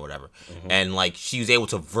messing around or whatever. Mm-hmm. And like she was able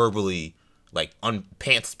to verbally like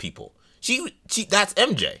unpants people. She that's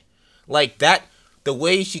MJ. Like that, the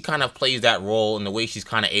way she kind of plays that role and the way she's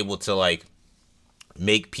kind of able to like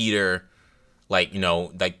make Peter like,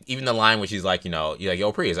 like even the line where she's like, you're like,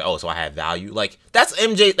 yo, pretty. It's like, oh, so I have value. Like that's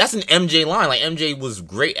MJ. That's an MJ line. Like MJ was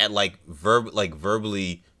great at like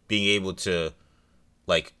verbally being able to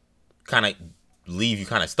like kind of leave you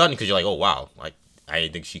kind of stunned because you're like, oh wow, like I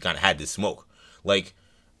didn't think she kind of had this smoke. Like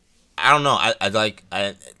I don't know.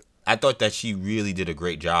 I thought that she really did a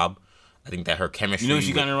great job. I think that her chemistry,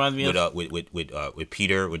 she kind of reminds me of with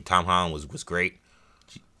Peter, with Tom Holland was great.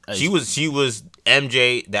 She was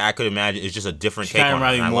MJ that I could imagine is just a different take on her. She kind of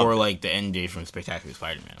reminds me more like the MJ from Spectacular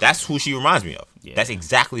Spider-Man. That's who she reminds me of. Yeah. That's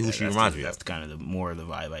exactly who she reminds me of. That's kind of more of the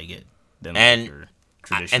vibe I get than and like your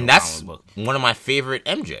traditional and that's comic book. One of my favorite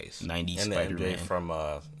MJs. 90s and Spider-Man. the MJ from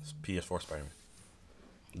PS4 Spider-Man.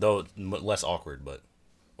 Though less awkward,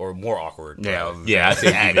 or more awkward. Yeah,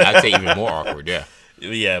 I'd say even more awkward. Yeah.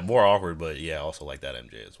 Yeah, more awkward, but yeah, I also like that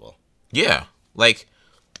MJ as well. Yeah, like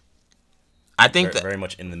I think very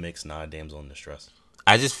much in the mix, not a damsel in distress.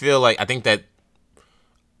 I just feel like I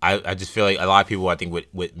just feel like a lot of people, I think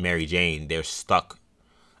with Mary Jane, they're stuck.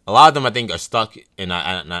 A lot of them I think are stuck, and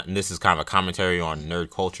this is kind of a commentary on nerd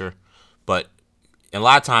culture, but a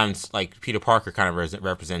lot of times like Peter Parker kind of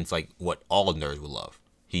represents like what all nerds would love.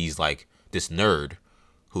 He's like this nerd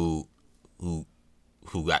who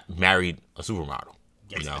got married a supermodel.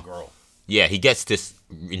 Gets the girl. Yeah, he gets this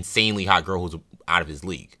insanely hot girl who's out of his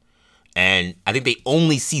league. And I think they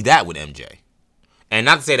only see that with MJ. And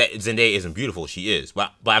not to say that Zendaya isn't beautiful, she is.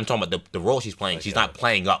 But I'm talking about the role she's playing. Like, she's not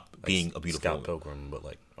playing up like being a beautiful Scott woman. Pilgrim, but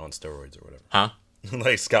like on steroids or whatever. Huh?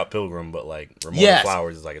 Like Scott Pilgrim, but like Ramona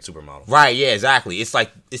Flowers is like a supermodel. Right, yeah, exactly. It's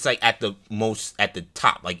like at the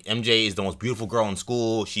top. Like MJ is the most beautiful girl in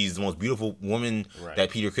school. She's the most beautiful woman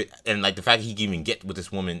that Peter could, and like the fact that he can even get with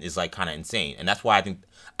this woman is like kind of insane. And that's why I think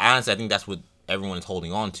that's what everyone is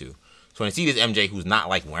holding on to. So when I see this MJ who's not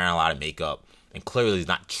like wearing a lot of makeup and clearly is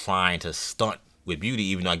not trying to stunt with beauty,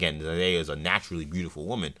 even though again Zendaya is a naturally beautiful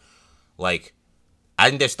woman, like I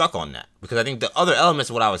think they're stuck on that because I think the other elements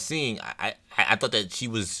of what I was seeing, I thought that she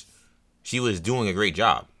was doing a great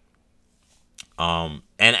job. And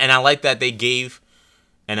I like that they gave,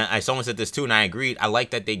 and someone said this too, and I agreed. I like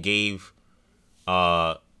that they gave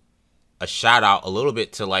a shout out a little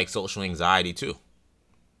bit to like social anxiety too,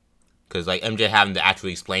 because like MJ having to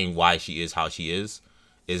actually explain why she is how she is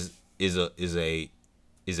a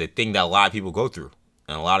thing that a lot of people go through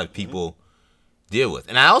and a lot of people deal with.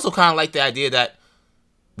 And I also kind of like the idea that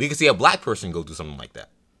we can see a black person go through something like that.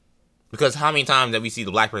 Because how many times that we see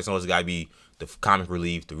the black person always got to be the comic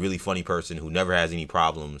relief, the really funny person who never has any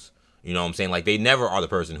problems, You know what I'm saying? Like, they never are the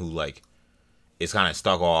person who, like, is kind of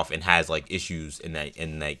stuck off and has, like, issues and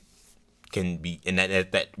that can be, and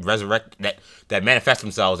that resurrect, that manifest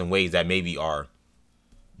themselves in ways that maybe are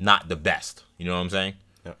not the best. You know what I'm saying?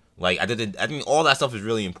 Yeah. Like, I think all that stuff is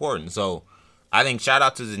really important. So, I think shout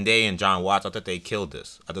out to Zendaya and John Watts. I thought they killed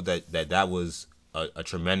this. I thought that was a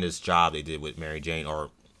tremendous job they did with Mary Jane, or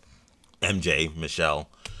MJ, Michelle.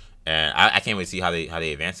 And I can't wait to see how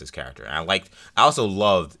they advance this character. And I also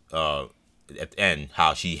loved at the end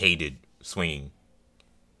how she hated swinging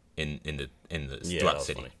in the throughout the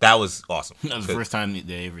city. Funny. That was awesome. That was the first time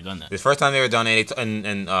they ever done that. The first time they ever done it,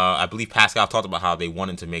 and I believe Pascal talked about how they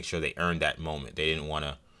wanted to make sure they earned that moment. They didn't want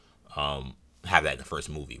to have that in the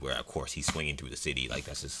first movie, where of course he's swinging through the city like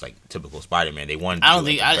that's just like typical Spider-Man. They wanted. I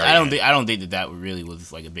don't think that really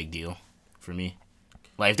was like a big deal for me.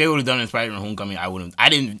 Like, if they would have done it in Spider-Man Homecoming, I wouldn't. I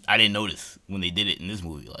didn't notice when they did it in this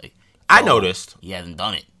movie. Like, I noticed. He hasn't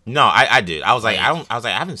done it. No, I did. I was like, I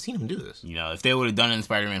haven't seen him do this. You know, if they would have done it in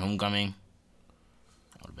Spider-Man Homecoming,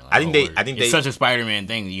 I would have been like, I think it's such a Spider-Man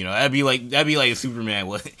thing. You know, that'd be like if Superman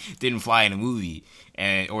didn't fly in a movie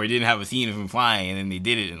or didn't have a scene of him flying, and then they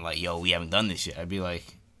did it and like, yo, we haven't done this yet. I'd be like,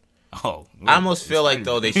 oh. I almost feel like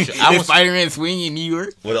though they should. Did Spider-Man swing in New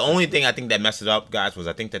York? Well, the only thing I think that messed it up, guys, was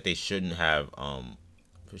I think that they shouldn't have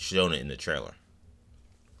shown it in the trailer.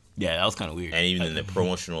 Yeah, that was kind of weird. And even in the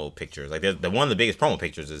promotional pictures, like the one of the biggest promo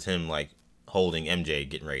pictures is him like holding MJ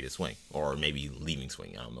getting ready to swing, or maybe leaving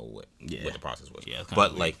swing. I don't know what the process was. Yeah,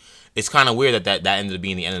 but weird. Like it's kind of weird that ended up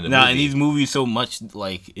being the end of the movie. In these movies, so much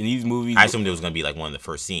like in these movies, I assumed it was gonna be like one of the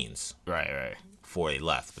first scenes, right, before they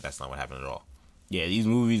left, but that's not what happened at all. Yeah, these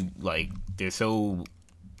movies like they're so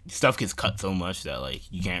stuff gets cut so much that like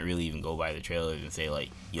you can't really even go by the trailers and say like,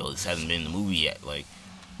 yo, this hasn't been in the movie yet. Like,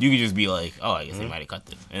 you could just be like, oh, I guess they might have cut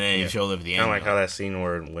this, and then it shows up at the end. Kind of like how that scene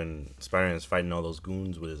when Spider-Man is fighting all those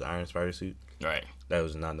goons with his Iron Spider suit. Right. That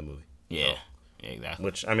was not in the movie. Yeah, exactly.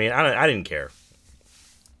 Which I mean, I didn't care.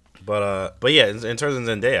 But yeah, in terms of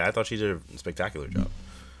Zendaya, I thought she did a spectacular job.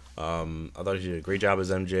 I thought she did a great job as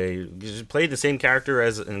MJ. She played the same character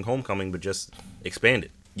as in Homecoming, but just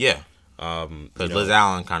expanded. Yeah. Because Liz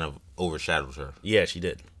Allen kind of overshadowed her. Yeah, she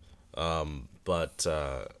did. But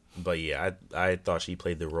yeah, I thought she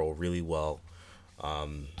played the role really well. I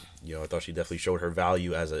thought she definitely showed her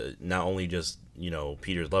value as a not only just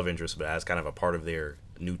Peter's love interest, but as kind of a part of their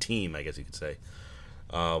new team, I guess you could say.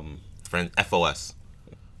 FOS,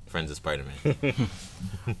 Friends of Spider-Man. They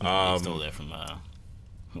stole that from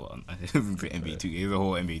NBA 2K. It's a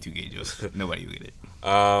whole NBA 2K joke. Nobody will get it.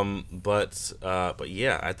 But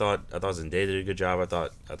yeah, I thought Zendaya did a good job. I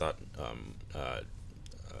thought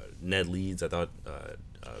Ned Leeds. I thought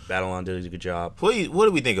Battleon did a good job. What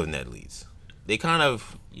do we think of Ned Leeds? They kind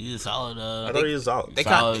of. He's a solid. I thought he was solid.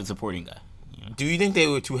 Solid supporting guy. You know? Do you think they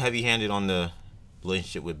were too heavy-handed on the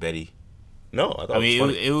relationship with Betty? No, I thought it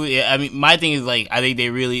was funny. I mean, my thing is like, I think they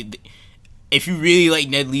really. If you really like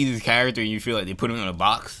Ned Leeds' character and you feel like they put him in a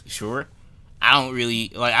box, sure. I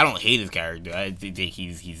don't hate his character. I think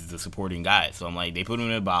he's the supporting guy. So I'm like, they put him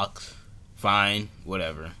in a box, fine,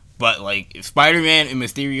 whatever. But like, if Spider-Man and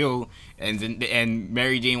Mysterio and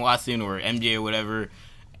Mary Jane Watson or MJ or whatever,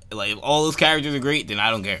 like if all those characters are great, then I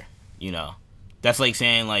don't care. That's like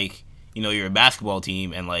saying like, you're a basketball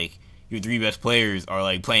team and like your three best players are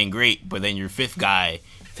like playing great, but then your fifth guy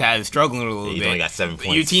is struggling a little bit. He's only got 7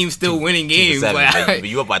 points. Your team's still winning games. But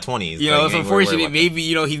you up by 20. It's unfortunate. Maybe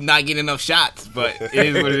he's not getting enough shots, but it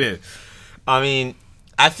is what it is. I mean,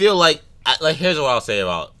 I feel like here's what I'll say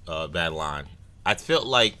about Battleon. I felt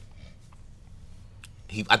like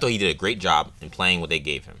I thought he did a great job in playing what they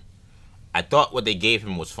gave him. I thought what they gave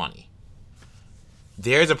him was funny.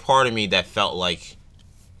 There's a part of me that felt like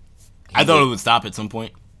I thought it would stop at some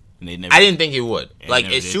point, and they never. I didn't think it would. Like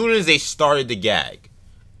as soon as they started the gag.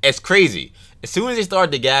 It's crazy. As soon as they started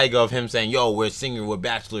the gag of him saying, "Yo, we're singers, we're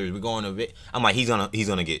bachelors, we're going to," I'm like, he's gonna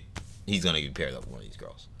get paired up with one of these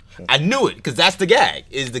girls. I knew it because that's the gag.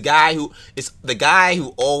 Is the guy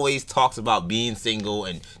who always talks about being single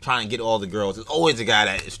and trying to get all the girls. It's always the guy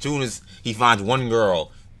that as soon as he finds one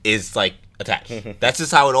girl is like attached. That's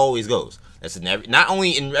just how it always goes. That's not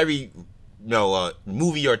only in every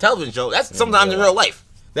movie or television show. That's sometimes in real life.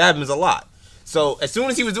 That happens a lot. So as soon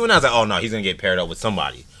as he was doing that, I was like, oh no, he's gonna get paired up with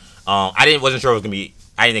somebody. Wasn't sure it was gonna be.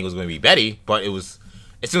 I didn't think it was gonna be Betty, but it was.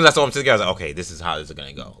 As soon as I saw him together, I was like, okay, this is how this is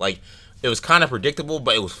gonna go. Like, it was kind of predictable,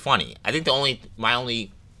 but it was funny. I think my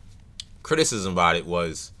only criticism about it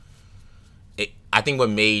was, I think what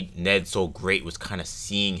made Ned so great was kind of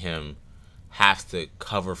seeing him have to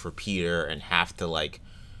cover for Peter and have to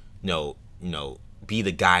be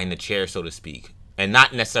the guy in the chair, so to speak. and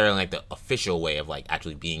not necessarily like the official way of like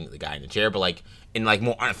actually being the guy in the chair, but like in like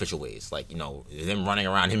more unofficial ways, like, you know, him running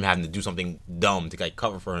around, him having to do something dumb to like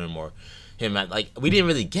cover for him, or him like, we didn't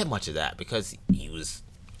really get much of that because he was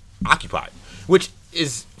occupied, which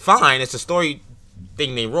is fine. It's a story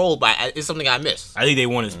thing they rolled, but it's something I missed. I think they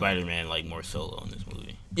wanted Spider-Man like more solo in this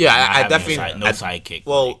movie. Yeah, Not I having definitely sidekick.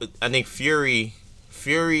 Well, I think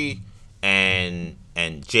Fury and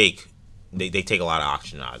Jake, they take a lot of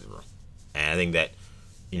oxygen out of the room, and I think that,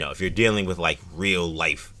 you know, if you're dealing with like real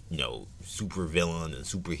life, you know, super villain and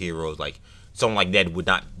superheroes, like someone like Ned would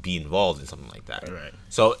not be involved in something like that. Right.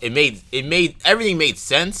 So it made everything made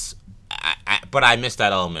sense, but I missed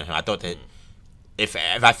that element. I thought that if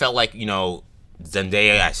I felt like, you know,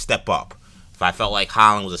 Zendaya, I step up. If I felt like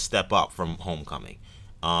Holland was a step up from Homecoming,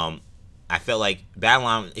 I felt like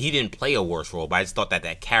Babylon, he didn't play a worse role, but I just thought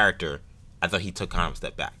that character, I thought he took kind of a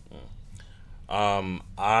step back.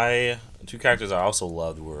 Two characters I also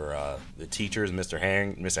loved were the teachers, Mr.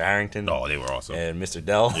 Harrington. Oh, they were awesome. And Mr.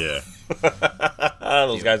 Dell. Yeah.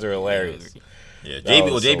 Those guys are hilarious. Yeah, That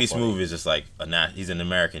was JB so Smoove funny. is just like he's an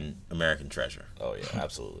American treasure. Oh yeah,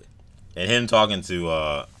 absolutely. And him talking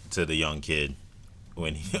to the young kid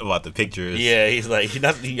when about the pictures. Yeah, he's like,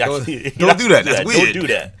 Don't do that. That's weird. Don't do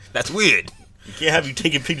that. That's weird. You can't have you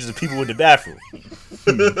taking pictures of people in the bathroom.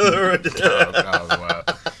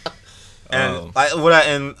 And what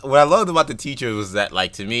I loved about the teachers was that,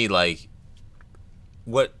 like, to me, like,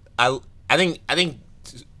 what I think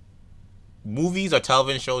movies or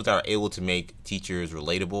television shows that are able to make teachers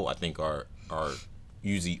relatable, I think are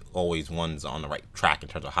usually always ones on the right track in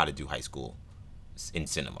terms of how to do high school in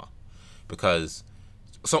cinema, because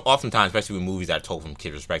so oftentimes, especially with movies that are told from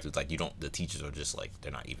kids' perspectives, like, the teachers are just like,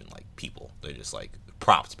 they're not even like people, they're just like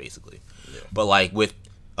props basically. Yeah. But like with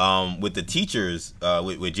the teachers,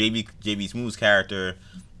 with JB Smoove's character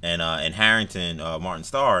and Harrington, Martin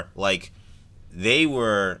Starr, like they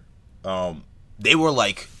were also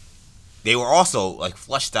like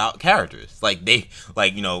fleshed out characters. Like they,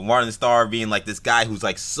 like, you know, Martin Starr being like this guy who's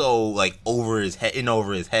like so like over his head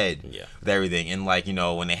Yeah. with everything. And like, you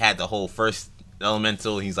know, when they had the whole first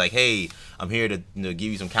elemental, he's like, hey, I'm here to, you know,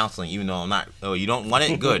 give you some counseling, even though I'm not. Oh, you don't want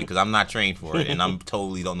it? Good, because I'm not trained for it, and I'm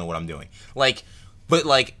totally don't know what I'm doing. Like, but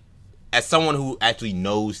like, as someone who actually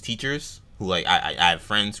knows teachers, who like I have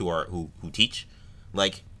friends who teach,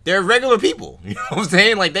 like, they're regular people. You know what I'm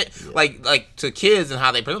saying? Like they, like to kids and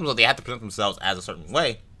how they present themselves, they have to present themselves as a certain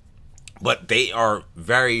way, but they are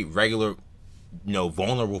very regular, you know,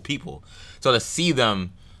 vulnerable people. So to see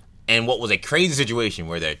them in what was a crazy situation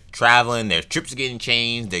where they're traveling, their trips are getting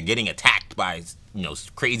changed, they're getting attacked by, you know,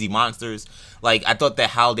 crazy monsters. Like, I thought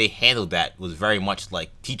that how they handled that was very much like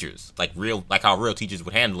teachers, like how real teachers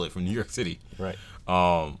would handle it from New York City. Right.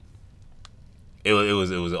 It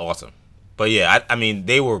was awesome. But yeah, I mean,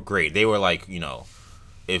 they were great. They were like, you know,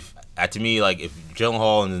 to me, like, if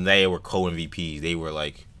Gyllenhaal and Zendaya were co-MVPs, they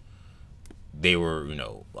were, you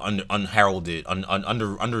know, unheralded,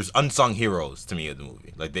 unsung heroes to me of the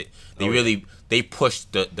movie. Like they really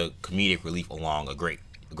pushed the comedic relief along a great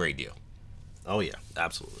deal. Oh yeah,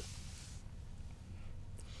 absolutely.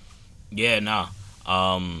 Yeah, no.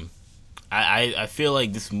 I feel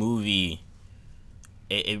like this movie,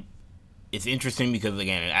 it's interesting because,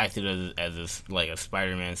 again, it acted as a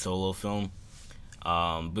Spider-Man solo film.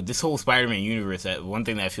 But this whole Spider-Man universe, one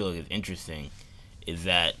thing that I feel like is interesting is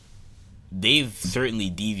that they've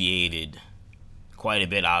certainly deviated quite a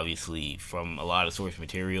bit, obviously, from a lot of source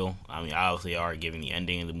material. I mean, obviously, they are giving the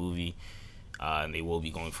ending of the movie, and they will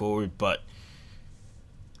be going forward. But,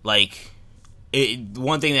 like,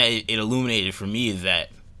 one thing that it illuminated for me is that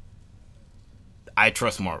I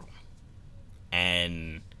trust Marvel.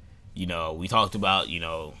 And, you know, we talked about, you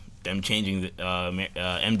know, them changing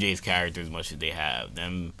MJ's character as much as they have,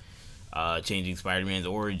 them changing Spider-Man's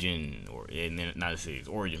origin, not necessarily his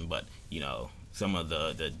origin, but, you know, some of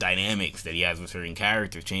the dynamics that he has with certain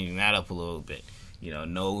characters, changing that up a little bit. You know,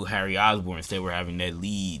 no Harry Osborn, instead we're having Ned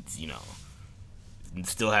Leeds, you know,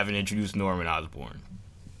 still haven't introduced Norman Osborn.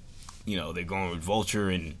 You know, they're going with Vulture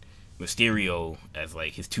and Mysterio as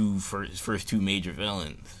like his first two major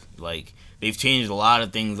villains. Like, they've changed a lot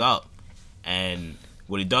of things up, and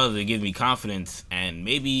what it does, it gives me confidence. And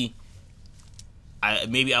maybe I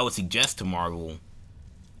would suggest to Marvel,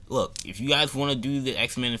 look, if you guys want to do the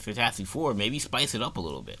X-Men and Fantastic Four, maybe spice it up a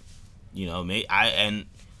little bit. You know,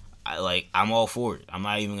 I'm all for it. I'm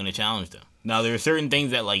not even gonna challenge them. Now, there are certain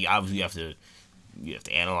things that, like, obviously you have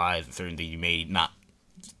to analyze, and certain things you may not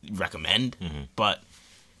recommend. Mm-hmm. But,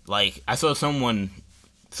 like, I saw someone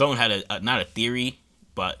had not a theory,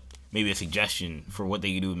 but maybe a suggestion for what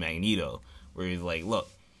they could do with Magneto, where he's like, look,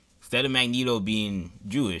 instead of Magneto being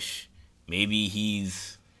Jewish, maybe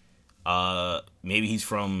he's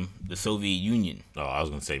from the Soviet Union. Oh, I was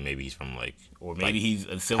gonna say maybe he's from or maybe he's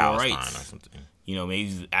a civil Palestine rights or something. Maybe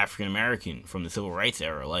he's African American from the civil rights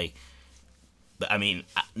era. I mean,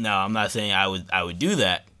 no, I'm not saying I would do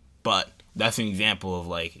that, but that's an example of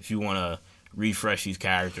if you want to refresh these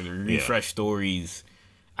characters or refresh stories.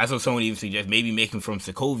 I saw someone even suggest maybe make him from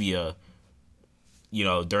Sokovia,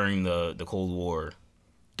 during the Cold War,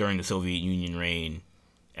 during the Soviet Union reign,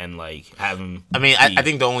 and have him. I mean, I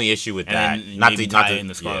think the only issue with that, not to in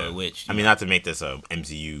the Scarlet Witch. I mean, not to make this a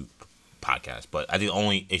MCU podcast, but I think the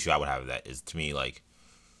only issue I would have with that is, to me,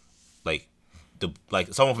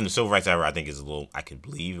 someone from the civil rights era, I think is a little, I could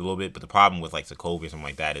believe a little bit, but the problem with Sokovia or something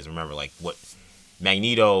like that is, remember, what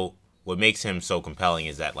Magneto, what makes him so compelling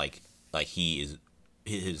is that he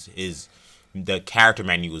is the character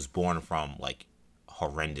Magneto was born from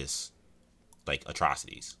horrendous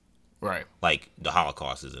atrocities. Right. The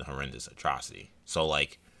Holocaust is a horrendous atrocity. So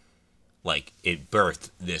it birthed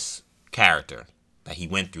this character that he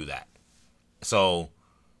went through that. So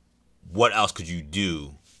what else could you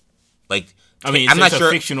do? I mean, I'm not sure.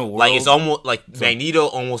 A fictional world. It's almost Magneto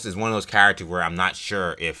almost is one of those characters where I'm not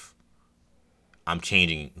sure if I'm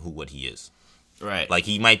changing what he is. Right.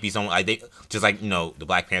 He might be someone, I think, just the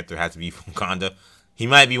Black Panther has to be from Wakanda. He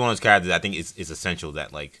might be one of those characters that I think it's essential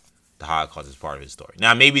that the Holocaust is part of his story.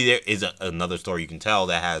 Now, maybe there is another story you can tell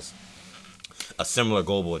that has a similar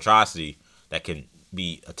global atrocity that can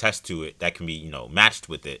be attest to it, that can be matched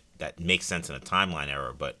with it, that makes sense in a timeline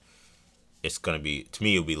error. But it's gonna be, to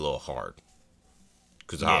me, it'll be a little hard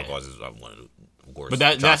because the Holocaust is one of the worst. But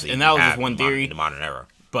that was just one theory in the modern era.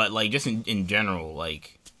 But just in general, it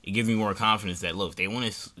gives me more confidence that look, if they want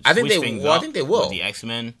to switch things I up think they will. With the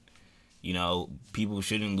X-Men, people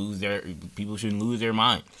shouldn't lose their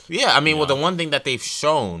mind. Yeah, I mean, the one thing that they've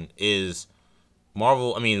shown is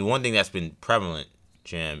Marvel. I mean, the one thing that's been prevalent,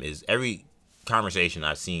 Jam, is every conversation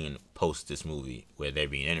I've seen post this movie where they're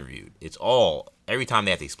being interviewed. It's all, every time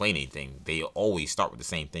they have to explain anything, they always start with the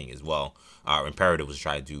same thing as well. Our imperative was to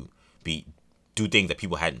try to do things that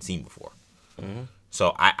people hadn't seen before. Mm-hmm.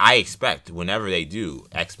 So I expect whenever they do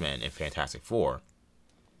X-Men and Fantastic Four,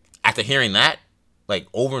 after hearing that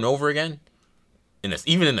over and over again,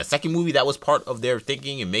 even in the second movie, that was part of their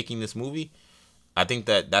thinking in making this movie. I think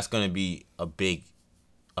that's going to be a big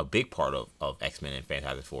part of X-Men and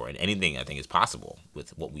Fantastic Four, and anything I think is possible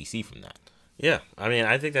with what we see from that. Yeah, I mean,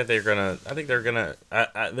 I think that they're gonna.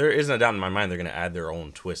 There isn't a doubt in my mind they're gonna add their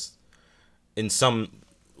own twist in some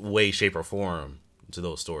way, shape, or form to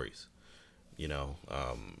those stories.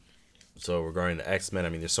 So regarding the X-Men, I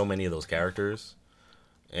mean, there's so many of those characters,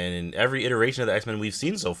 and in every iteration of the X-Men we've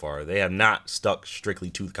seen so far, they have not stuck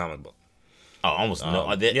strictly to the comic book. Oh, almost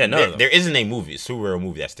no. There isn't a superhero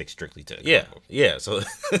movie that sticks strictly to the comic book. Yeah. So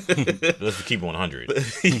let's keep it 100.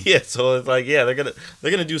 Yeah. So it's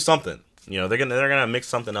they're gonna do something. They're gonna mix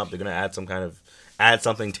something up. They're gonna add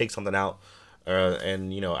something, take something out,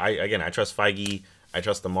 and I trust Feige. I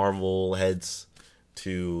trust the Marvel heads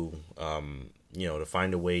to to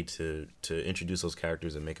find a way to introduce those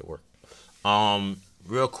characters and make it work.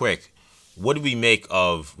 Real quick, what did we make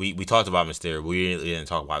of? We talked about Mysterio, but we didn't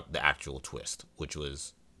talk about the actual twist, which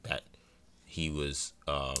was that he was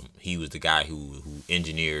the guy who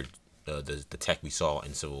engineered the tech we saw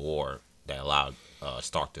in Civil War that allowed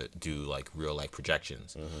Stark to do real life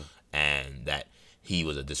projections, and that he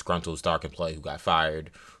was a disgruntled Stark employee who got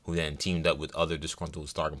fired, who then teamed up with other disgruntled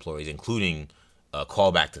Stark employees, including a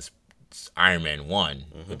callback to Iron Man 1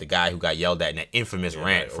 with the guy who got yelled at in that infamous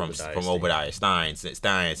rant from Obadiah Stane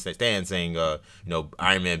saying,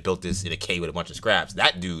 Iron Man built this in a cave with a bunch of scraps.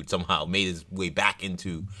 That dude somehow made his way back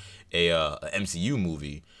into a MCU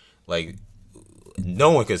movie.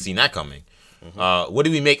 No one could have seen that coming. What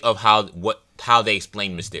do we make of how they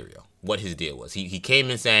explained Mysterio? What his deal was? He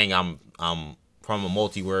came in saying, I'm from a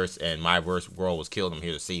multiverse and my world was killed. I'm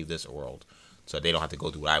here to save this world, so they don't have to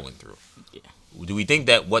go through what I went through. Yeah. Do we think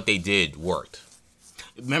that what they did worked?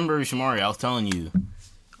 Remember, Shamari, I was telling you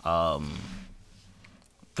a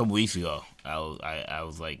couple weeks ago, I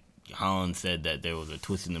was like, Holland said that there was a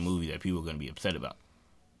twist in the movie that people were going to be upset about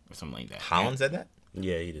or something like that. Holland said that?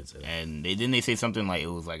 Yeah, he did say that. And they say something like it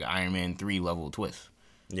was like an Iron Man 3 level twist.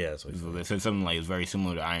 Yeah, that's what he said. They said something like it was very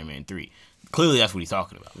similar to Iron Man 3. Clearly, that's what he's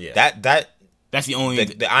talking about. Yeah. That's the only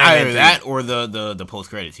the Iron Man 3, that or the post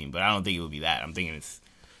credit scene, but I don't think it would be that. I'm thinking it's.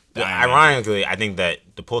 Ironically, I think that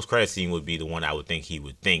the post-credit scene would be the one I would think he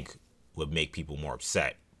would think would make people more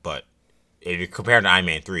upset. But if you compare to Iron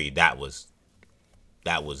Man 3, that was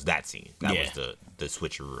that scene. That was the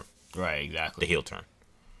switcheroo. Right, exactly. The heel turn.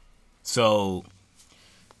 So,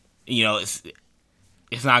 it's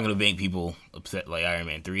not gonna make people upset like Iron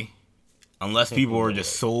Man 3. Unless people are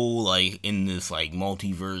just so, like, in this, like,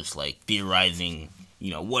 multiverse, like, theorizing,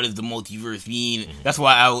 what does the multiverse mean? That's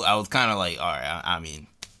why I was kind of like, all right, I mean,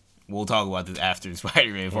 we'll talk about this after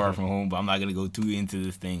Spider-Man Far From Home, but I'm not going to go too into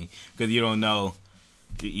this thing because you don't know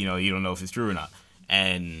if it's true or not.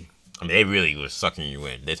 And I mean, they really were sucking you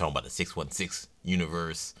in. They're talking about the 616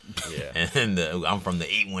 universe. Yeah. And I'm from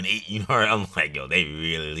the 818 universe. I'm like, yo, they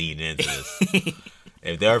really leaned into this.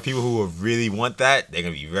 If there are people who really want that, they're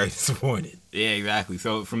gonna be very disappointed. Yeah, exactly.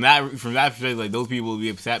 So from that perspective, like, those people will be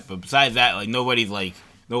upset. But besides that, like, nobody was like,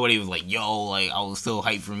 yo, like, I was so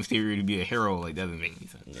hyped for Mysterio to be a hero. Like, that doesn't make any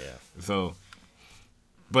sense. Yeah. So,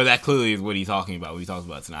 but that clearly is what he's talking about. What he talks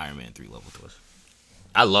about, it's an Iron Man 3 level twist.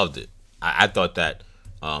 I loved it. I thought that,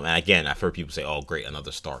 and again, I've heard people say, "Oh, great,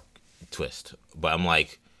 another Stark twist," but I'm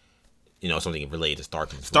like, something related to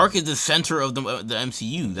Stark. Stark is the center of the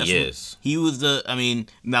MCU. He was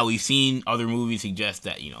now we've seen other movies suggest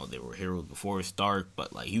that, there were heroes before Stark,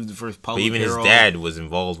 but, like, he was the first public hero. But even his dad was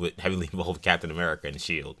heavily involved with Captain America and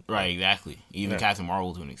S.H.I.E.L.D. Right, exactly. Even Captain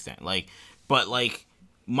Marvel to an extent. Like, but, like,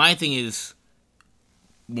 my thing is,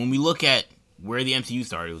 when we look at where the MCU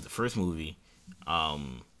started, it was the first movie.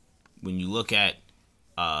 When you look at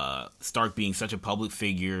Stark being such a public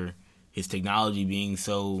figure, his technology being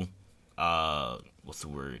so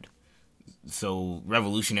so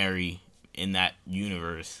revolutionary in that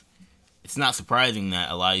universe, it's not surprising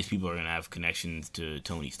that a lot of these people are going to have connections to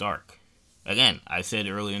Tony Stark. Again, I said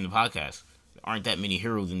earlier in the podcast, there aren't that many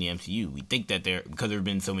heroes in the MCU. We think that because there have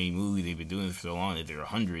been so many movies, they've been doing this for so long, that there are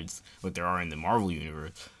hundreds, but there are in the Marvel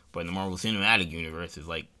universe. But in the Marvel Cinematic Universe, it's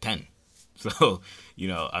like 10. So,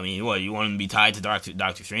 I mean, what, you want him to be tied to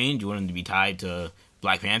Doctor Strange? You want him to be tied to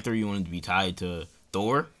Black Panther? You want him to be tied to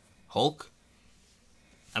Thor? Hulk?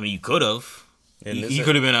 I mean, you could have. He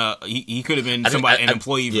could have been an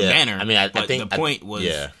employee of Banner. I mean, I think the point was,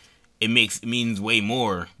 it means way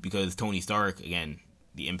more because Tony Stark, again,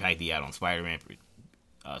 the impact he had on Spider-Man,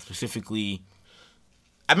 specifically.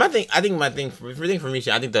 I think my thing for me,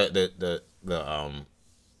 I think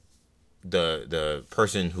the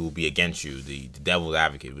person who would be against you, the devil's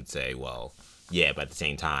advocate, would say, well, yeah, but at the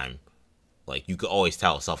same time, like, you could always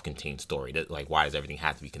tell a self-contained story. That, like, why does everything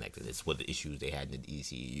have to be connected? It's what the issues they had in the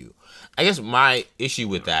DCEU. I guess my issue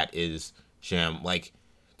with that is, Sham, like,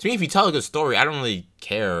 to me, if you tell a good story, I don't really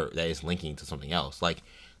care that it's linking to something else. Like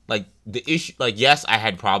the issue, like, yes, I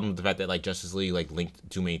had problems with the fact that, like, Justice League, like, linked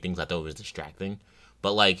too many things I thought was distracting.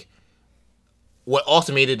 But, like, what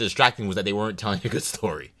also made it distracting was that they weren't telling a good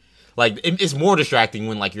story. Like, it's more distracting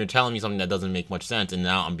when, like, you're telling me something that doesn't make much sense, and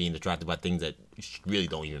now I'm being distracted by things that really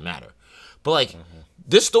don't even matter. But, like,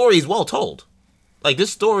 this story is well told. Like,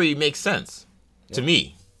 this story makes sense to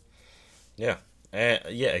me. Yeah. Yeah,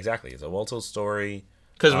 exactly. It's a well told story.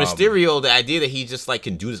 Because Mysterio, the idea that he just, like,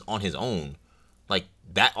 can do this on his own, like,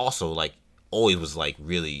 that also, like, always was, like,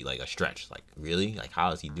 really, like, a stretch. Like, really? Like,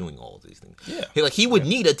 how is he doing all of these things? Yeah. He would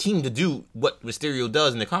need a team to do what Mysterio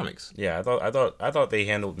does in the comics. Yeah, I thought they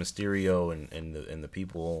handled Mysterio and the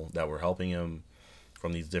people that were helping him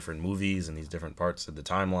from these different movies and these different parts of the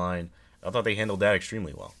timeline. I thought they handled that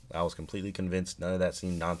extremely well. I was completely convinced. None of that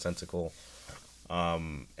seemed nonsensical.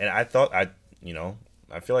 And I thought, I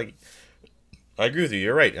feel like I agree with you.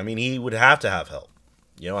 You're right. I mean, he would have to have help,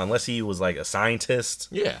 unless he was like a scientist.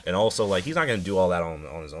 Yeah. And also, like, he's not going to do all that on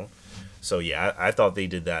his own. So, yeah, I thought they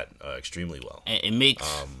did that extremely well. It makes...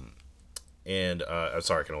 I'm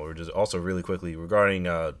sorry, Kendall, we're just also really quickly regarding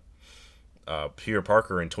Peter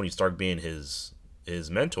Parker and Tony Stark being his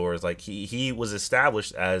mentors. Like, he was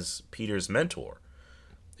established as Peter's mentor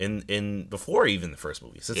in before even the first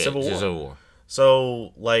movie. Since Civil War.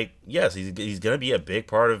 So, like, yes, he's gonna be a big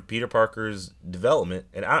part of Peter Parker's development,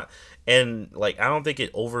 and I don't think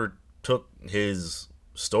it overtook his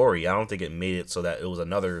story. I don't think it made it so that it was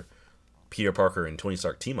another Peter Parker and Tony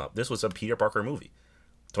Stark team up. This was a Peter Parker movie.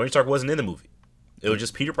 Tony Stark wasn't in the movie. It was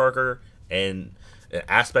just Peter Parker and an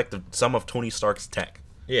aspect of some of Tony Stark's tech.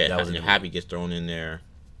 Yeah, that was Happy gets thrown in there.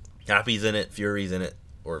 Happy's in it. Fury's in it,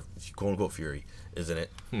 or quote unquote Fury is in it.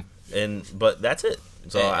 But that's it.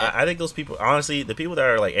 So I think those people, honestly, the people that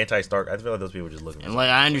are like anti-Stark, I feel like those people are just looking. And like,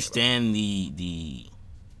 I understand the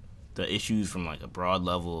issues from like a broad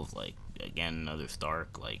level of, like, again, another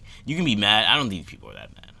Stark. Like, you can be mad. I don't think people are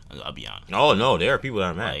that mad. I'll be honest. Oh no, there are people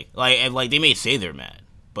that are mad. Like they may say they're mad,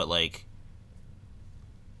 but like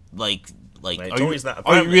Tony's not.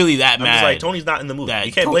 Are you really that mad? Just like, Tony's not in the movie.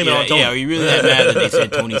 You can't blame it on Tony. Yeah, are you really that mad that they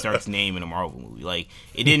said Tony Stark's name in a Marvel movie? Like,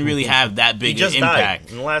 it didn't really have that big an impact.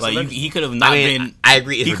 In the last like, he could have not been. I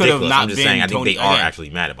agree. It's he could have ridiculous. not I'm just been saying. I think Tony, they are actually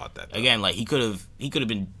mad about that. Though. Again, like, he could have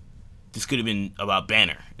been this could have been about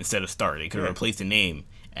Banner instead of Stark. They could have replaced the name,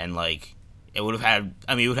 and like it would have had.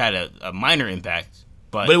 I mean, it would have had a minor impact,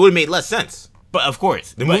 but it would have made less sense. But of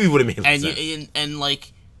course, the movie would have made less sense. And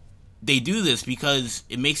like they do this because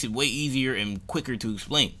it makes it way easier and quicker to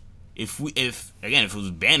explain. If it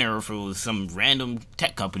was Banner, or if it was some random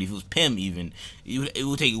tech company, if it was Pym even, it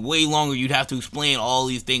would take way longer. You'd have to explain all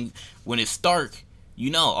these things. When it's Stark,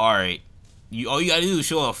 all right, all you gotta do is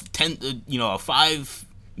show a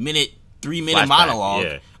 5-minute, 3-minute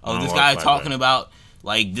monologue of this guy talking about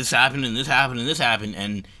like this happened and this happened and this happened,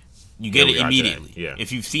 and you get it immediately. Yeah.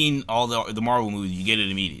 If you've seen all the Marvel movies, you get it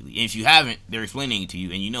immediately. And if you haven't, they're explaining it to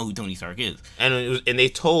you, and you know who Tony Stark is. And they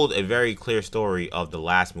told a very clear story of the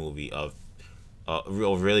last movie of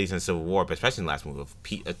really since Civil War, but especially in the last movie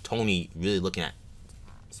of Tony really looking at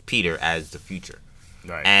Peter as the future.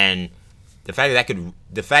 Right. And the fact that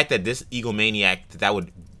this egomaniac that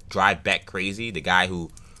would drive Beck crazy, the guy who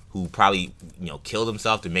probably killed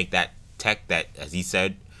himself to make that tech that, as he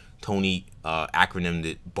said, Tony acronymed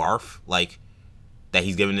it BARF, like that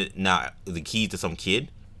he's giving it now the keys to some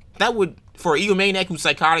kid. That would, for an egomaniac who's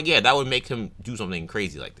psychotic, that would make him do something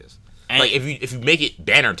crazy like this. And like if you make it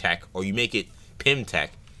Banner tech or you make it Pym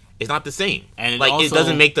tech, it's not the same. And it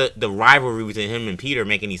doesn't make the rivalry between him and Peter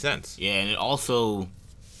make any sense. Yeah, and it also,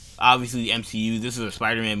 obviously the MCU, this is a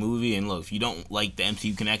Spider-Man movie, and look, if you don't like the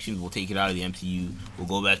MCU connections, we'll take it out of the MCU. We'll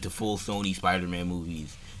go back to full Sony Spider-Man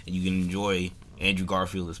movies, and you can enjoy Andrew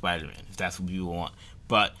Garfield as Spider-Man, if that's what people want.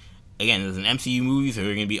 But again, there's an MCU movie, so there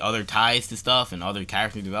are going to be other ties to stuff and other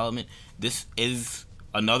character development. This is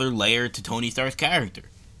another layer to Tony Stark's character.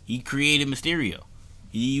 He created Mysterio.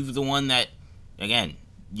 He was the one that, again,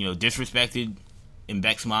 disrespected, in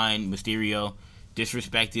Beck's mind, Mysterio,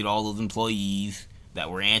 disrespected all those employees that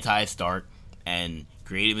were anti-Stark, and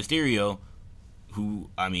created Mysterio, who,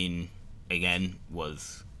 I mean, again,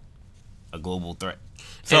 was a global threat.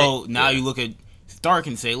 So now you look at Stark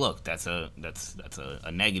and say, look, that's a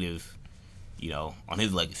negative, on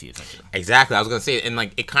his legacy essentially. Exactly. I was gonna say, and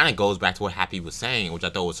like it kind of goes back to what Happy was saying, which I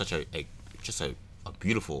thought was such a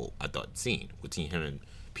beautiful scene with seeing him and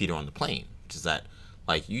Peter on the plane, which is that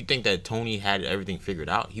like you think that Tony had everything figured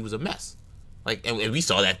out, he was a mess. Like, and we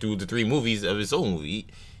saw that through the 3 movies of his own movie.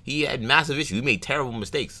 He had massive issues. He made terrible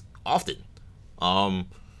mistakes often.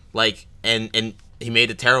 Like and he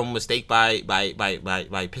made a terrible mistake by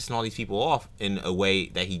pissing all these people off in a way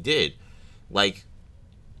that he did. Like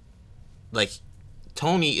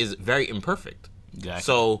Tony is very imperfect. Exactly.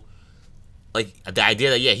 So, like the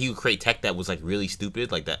idea that he would create tech that was like really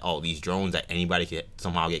stupid, like that these drones that anybody could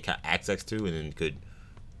somehow get access to and then could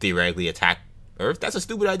theoretically attack Earth. That's a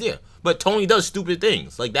stupid idea. But Tony does stupid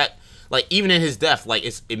things like that. Like even in his death, like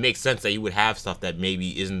it makes sense that he would have stuff that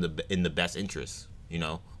maybe isn't in the best interest.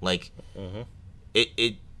 Like. Mm-hmm.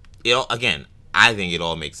 It again, I think it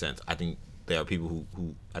all makes sense. I think there are people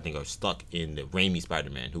who I think are stuck in the Raimi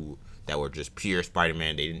Spider-Man that were just pure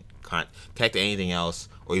Spider-Man. They didn't connect to anything else,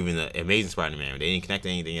 or even the Amazing Spider-Man. They didn't connect to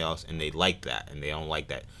anything else, and they like that, and they don't like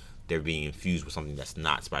that they're being infused with something that's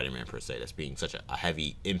not Spider-Man per se. That's being such a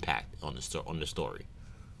heavy impact on the story.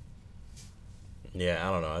 Yeah,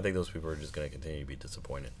 I don't know. I think those people are just going to continue to be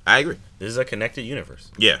disappointed. I agree. This is a connected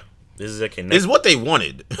universe. Yeah. This is what they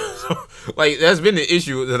wanted. Like, that's been the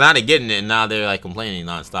issue. They're not getting it, and now they're like complaining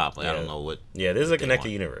nonstop. Like, I don't know what. Yeah, this is a connected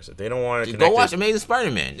universe. If they don't want to go watch Amazing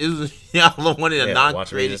Spider-Man. Y'all wanted a non.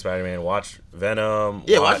 Watch Amazing Spider-Man. Watch Venom.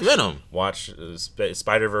 Yeah, watch Venom. Watch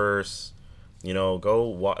Spider-Verse.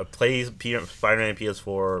 Go play Spider-Man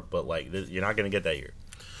PS4. But like, you're not gonna get that here.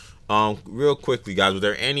 Real quickly, guys, was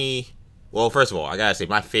there any? Well, first of all, I gotta say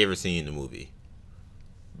my favorite scene in the movie,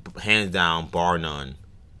 hands down, bar none,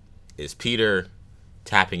 is Peter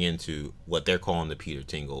tapping into what they're calling the Peter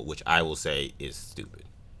Tingle, which I will say is stupid.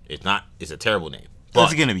 It's not. It's a terrible name. But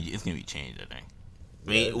it's gonna be changed, I think. I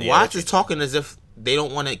mean, Watts is talking as if they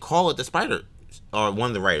don't want to call it the Spider, or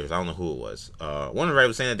one of the writers. I don't know who it was. One of the writers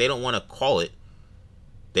was saying that they don't want to call it.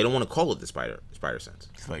 They don't want to call it the Spider Sense.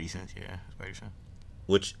 Spidey Sense, yeah, Spidey Sense.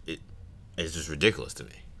 Which is just ridiculous to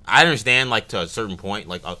me. I understand, like, to a certain point.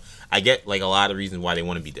 Like, I get like a lot of reasons why they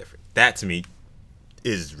want to be different. That to me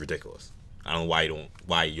is ridiculous. I don't know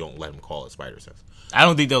why you don't let them call it Spider Sense. I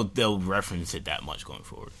don't think they'll reference it that much going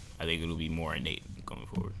forward. I think it'll be more innate going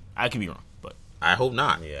forward. I could be wrong, but I hope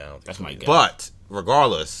not. Yeah, that's my guess. But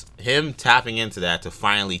regardless, him tapping into that to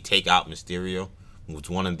finally take out Mysterio was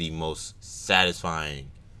one of the most satisfying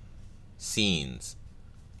scenes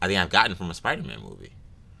I think I've gotten from a Spider-Man movie.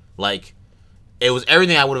 Like, it was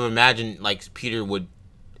everything I would have imagined. Like Peter would,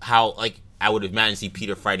 I would imagine see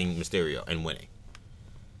Peter fighting Mysterio and winning.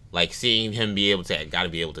 Like seeing him be able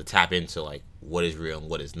to tap into like what is real and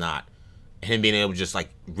what is not. and him being able to just like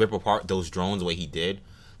rip apart those drones the way he did.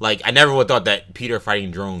 Like, I never would have thought that Peter fighting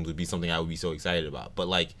drones would be something I would be so excited about. But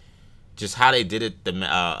like, just how they did it,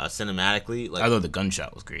 cinematically, like I thought the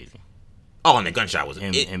gunshot was crazy. oh, and the gunshot was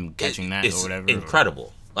Him catching that or whatever.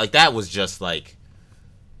 incredible. Like that was just like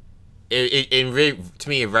it really, to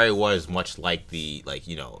me, it very was much like the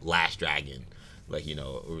Last Dragon. Like,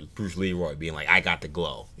 Bruce Leroy being like, I got the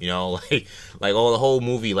glow, like all the whole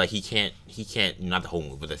movie, like he can't, not the whole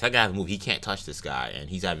movie, but the second half of the movie, he can't touch this guy, and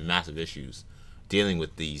he's having massive issues dealing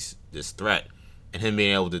with this threat, and him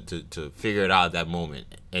being able to figure it out at that moment,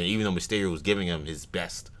 and even though Mysterio was giving him his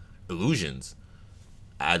best illusions,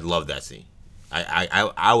 I love that scene. I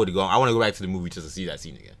want to go back to the movie just to see that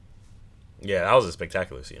scene again. Yeah, that was a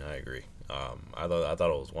spectacular scene. I agree. I thought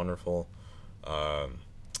it was wonderful.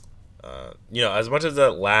 As much as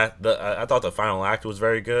I thought the final act was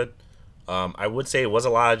very good. I would say it was a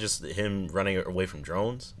lot of just him running away from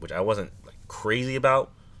drones, which I wasn't like crazy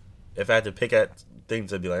about. If I had to pick at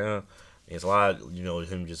things, I'd be like, it's a lot of,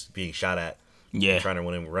 him just being shot at. Yeah, trying to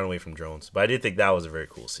run away from drones. But I did think that was a very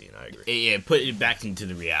cool scene. I agree. Yeah, put it back into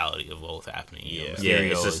the reality of what was happening. Yeah.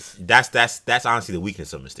 It's just that's honestly the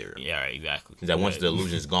weakness of Mysterio. Yeah, right, exactly. Is that once the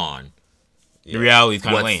illusion's gone, the reality is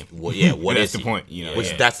kind of lame. What that's is the point?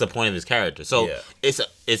 That's the point of his character. So Yeah.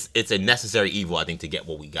 it's a necessary evil, I think, to get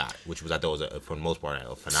what we got, which was, I thought, was for the most part,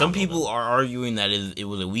 a phenomenal. Some people are arguing that it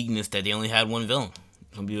was a weakness that they only had one villain.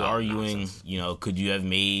 Some people are arguing,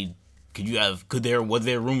 was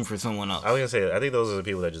there room for someone else? I was gonna say, I think those are the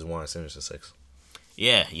people that just want Sinister Six.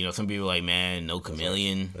 Yeah, some people are like, man, no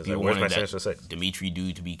Chameleon. People where's my wanted Sinister Six? Dimitri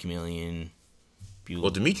dude to be Chameleon. People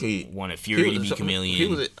Dimitri wanted Fury to be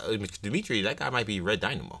Chameleon. Dimitri, that guy might be Red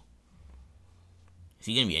Dynamo. Is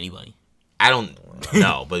he gonna be anybody? I don't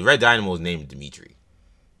know, but Red Dynamo is named Dimitri.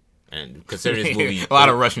 And considering this movie, a lot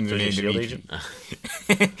of Russians are named Shield Dimitri. Agent?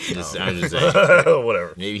 I'm just saying.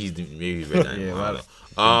 Whatever. Maybe he's Red Dynamo. Yeah, I don't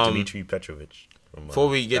know. Dimitri Petrovich. From, Before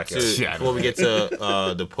we get to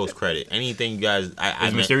the post credit, anything you guys? Is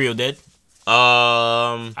Mysterio dead?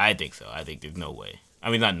 I I think so. I think there's no way. I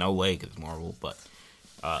mean, not no way because it's Marvel, but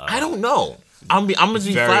don't know. I'm gonna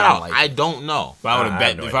be flat out. unlikely. I don't know. If I would have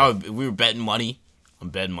bet, no if we were betting money, I'm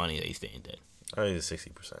betting money that he's staying dead. I think it's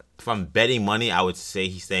 60%. If I'm betting money, I would say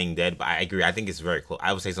he's staying dead. But I agree. I think it's very close.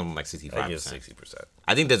 I would say something like 65%. I think it's 60%.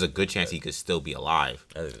 I think there's a good chance he could still be alive.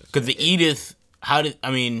 Because the Edith,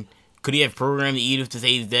 could he have programmed the Edith to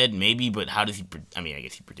say he's dead? Maybe, but how does he? I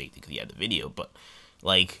guess he predicted because he had the video. But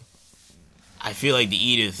like, I feel like the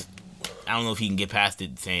Edith, I don't know if he can get past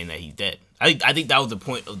it saying that he's dead. I think that was the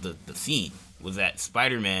point of the scene, was that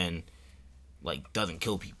Spider-Man like doesn't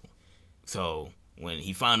kill people. So when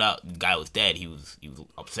he found out the guy was dead, he was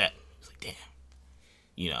upset. He was like,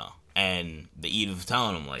 damn, And the Edith was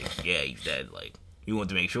telling him like, yeah, he's dead. Like, he wanted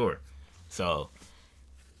to make sure. So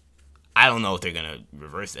I don't know if they're gonna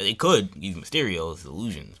reverse it. They could use Mysterio's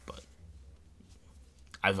illusions, but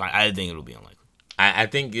I think it'll be unlikely. I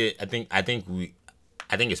think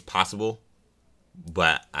it's possible,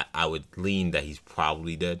 but I would lean that he's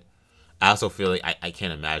probably dead. I also feel like I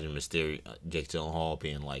can't imagine Mysterio, Jake Gyllenhaal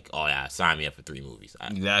being like, oh yeah, sign me up for 3 movies.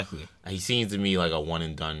 Exactly. He seems to me like a one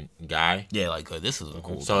and done guy. Yeah, like this is a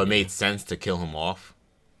cool. So it made sense to kill him off,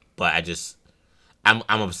 but I'm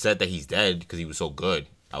upset that he's dead because he was so good.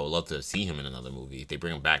 I would love to see him in another movie. If they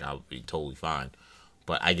bring him back, I would be totally fine.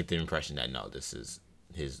 But I get the impression that no, this is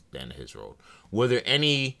the end of his road. Were there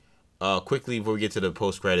any quickly before we get to the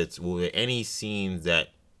post credits? Were there any scenes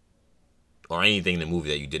or anything in the movie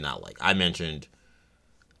that you did not like? I mentioned,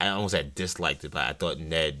 I almost had disliked it, but I thought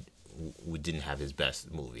Ned didn't have his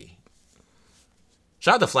best movie.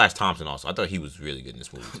 Shout out to Flash Thompson also. I thought he was really good in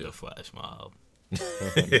this movie too. The Flash Mob.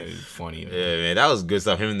 Funny. Man. Yeah, man, that was good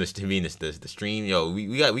stuff. Him being the stream. Yo,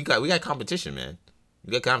 we got competition, man.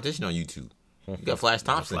 We got competition on YouTube. We got Flash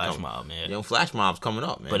Thompson. Flash Mob, man. Flash Mob's coming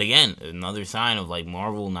up, man. But again, another sign of like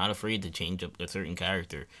Marvel not afraid to change up a certain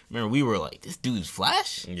character. Remember, we were like, this dude's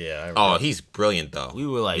Flash. Yeah. Oh, he's brilliant though. We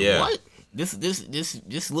were like, what?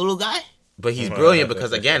 This little guy? But he's brilliant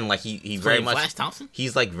because again, like he's very much Flash Thompson.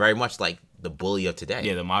 He's like very much like the bully of today.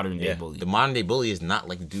 Yeah, the modern day bully. The modern day bully is not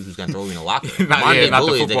like the dude who's gonna throw you in a locker. Not the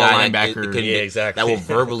bully is the guy linebacker. That will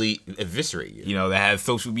verbally eviscerate you. That has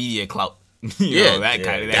social media clout. That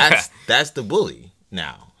kind of. That's the bully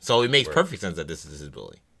now. So it makes perfect sense that this is his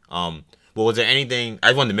bully. But was there anything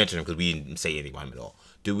I wanted to mention him because we didn't say anything about him at all?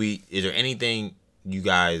 Is there anything you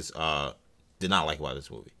guys did not like about this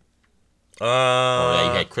movie? Or that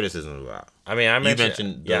you had criticism about? I mean, I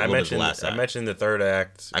mentioned the third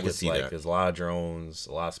act. I could see that. There's a lot of drones,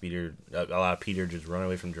 a lot of Peter just running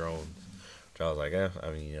away from drones. Which I was like,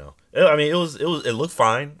 I mean, it looked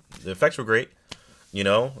fine. The effects were great, you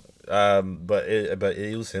know. But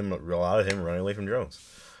it was a lot of him running away from drones.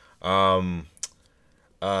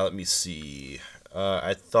 Let me see.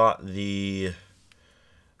 I thought a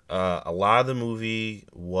lot of the movie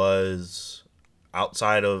was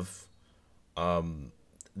outside of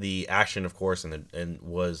the action, of course, and it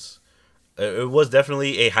was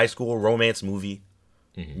definitely a high school romance movie.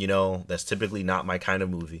 You know, that's typically not my kind of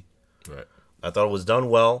movie. Right. I thought it was done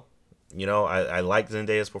well. You know, I liked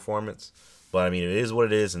Zendaya's performance, but I mean, it is what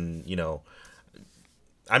it is, and you know,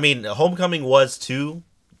 I mean, Homecoming was too,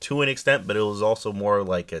 to an extent, but it was also more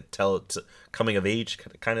like a coming of age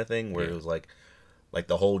kind of thing, where it was like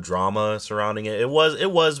the whole drama surrounding it. It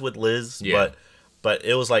was with Liz, but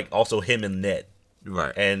it was like also him and Ned,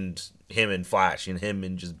 Right. and him and Flash, and him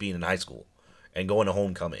and just being in high school, and going to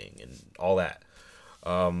Homecoming and all that.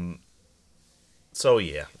 So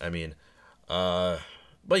yeah, I mean,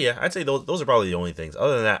 but yeah, I'd say those are probably the only things.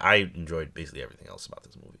 Other than that, I enjoyed basically everything else about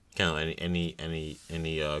this movie. Kind of any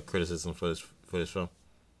criticism for this film?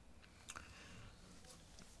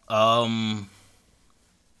 I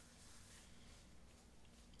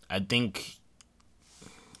think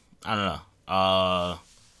I don't know.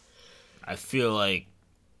 I feel like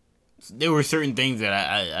there were certain things that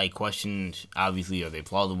I questioned. Obviously, are they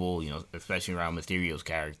plausible? You know, especially around Mysterio's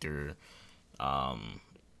character.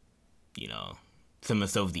 You know, some of the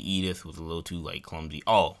stuff with the Edith was a little too like clumsy.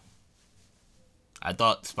 Oh, I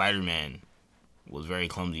thought Spider-Man was very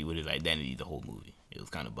clumsy with his identity the whole movie. It was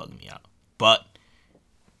kind of bugging me out. But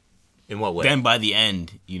In what way? then by the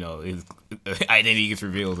end, you know, his identity gets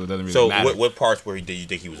revealed, so it doesn't really matter. So what parts did you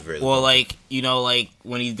think he was very? Well, like, you know, like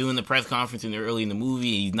when he's doing the press conference early in the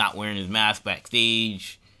movie, he's not wearing his mask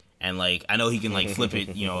backstage, and like I know he can like flip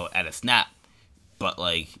it, you know, at a snap, but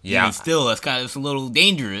like even still, it's a little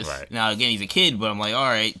dangerous. Right. Now again, he's a kid, but I'm like, all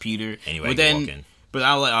right, Peter. Anyway, but then, but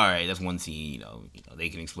I was like, all right, that's one scene, you know, they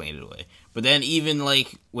can explain it away. But then even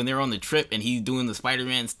like when they're on the trip and he's doing the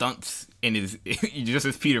Spider-Man stunts and is just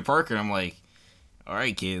as Peter Parker, I'm like, all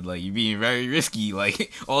right, kid, like you're being very risky.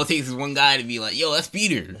 Like all it takes is one guy to be like, "Yo, that's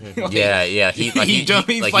Peter." Like, yeah. He's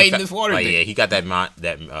fighting this water thing. Yeah, he got that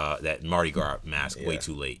Mardi Gras mask way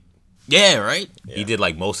too late. Yeah, right. Yeah. He did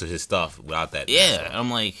like most of his stuff without that. Yeah, I'm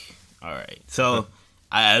like, all right. So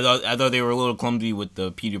I thought they were a little clumsy with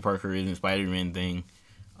the Peter Parker and Spider-Man thing.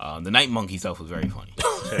 The Night Monkey stuff was very funny.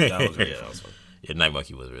 That was really funny. Yeah, Night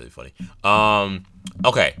Monkey was really funny.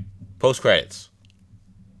 Okay, post credits.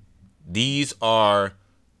 These are,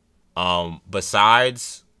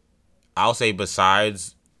 besides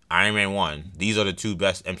Iron Man 1, these are the two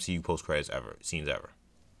best MCU post credits scenes ever.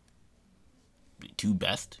 The two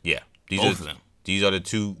best? Yeah, both of them. These are the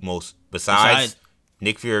two most besides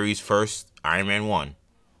Nick Fury's first Iron Man 1.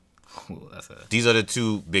 These are the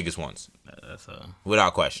two biggest ones.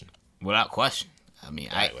 Without question. Without question. I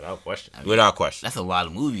mean, without question. Without question. That's a lot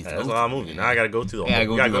of movies. That's a lot of movies. Now I gotta go through the whole.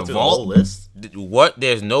 Go through the whole list.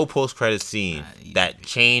 There's no post credit scene that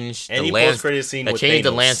changed any post credit scene that with changed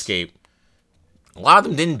the Thanos. landscape. A lot of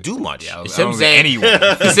them didn't do much. Yeah, it's him saying anyone.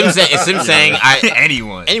 It's him saying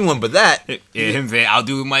anyone but that. Yeah, him saying I'll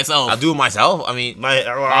do it myself. I mean, whoa.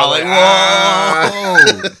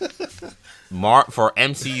 For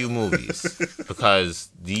MCU movies, because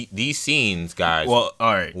these scenes, guys. Well,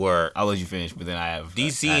 all right. Were I'll let you finish, but then I have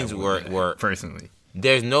these scenes were personally.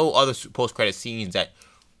 There's no other post credit scenes that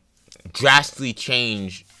drastically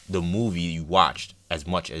change the movie you watched as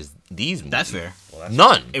much as these movies. That's fair.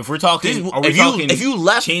 None. If we're talking, if you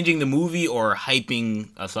left changing the movie or hyping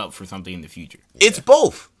us up for something in the future, it's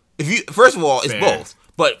both. First of all, it's both.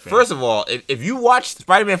 But first of all, if you watched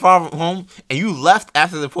Spider-Man: Far From Home and you left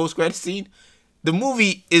after the post-credit scene, the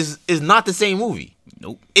movie is not the same movie.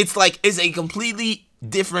 Nope. It's a completely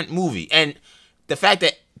different movie, and the fact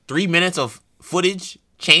that 3 minutes of footage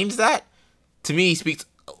changed that, to me, speaks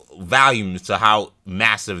volumes to how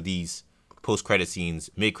massive these post-credit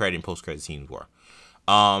scenes, mid-credit and post-credit scenes were.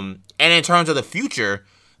 And in terms of the future,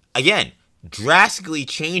 again, drastically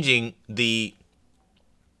changing the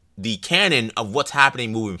canon of what's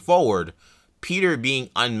happening moving forward. Peter being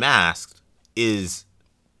unmasked is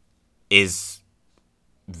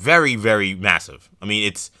very, very massive. I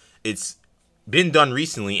mean, it's been done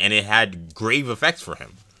recently, and it had grave effects for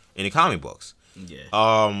him in the comic books.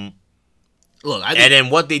 Yeah. Look, and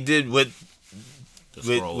then what they did with the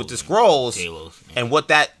Skrulls and what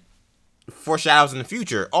that foreshadows in the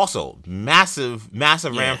future, also massive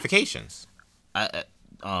ramifications.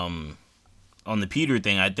 On the Peter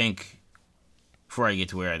thing, I think, before I get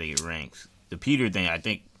to where I think it ranks, the Peter thing, I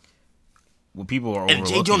think what people are And J.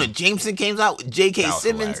 overlooking. Jonah Jameson came out with J.K. That was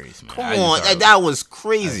Simmons. hilarious, man. Come I just on, started- that was I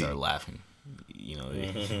crazy. started laughing. You know,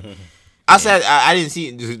 I said I didn't see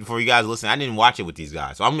it for you guys listening. I didn't watch it with these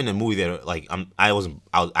guys, so I'm in the movie that like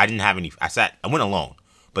I didn't have any. I went alone,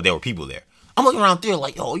 but there were people there. I'm looking around there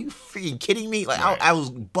like, yo, are you freaking kidding me? Like Right. I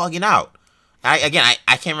was bugging out. I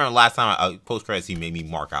can't remember the last time a post credit scene made me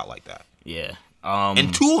mark out like that. yeah.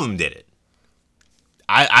 And two of them did it.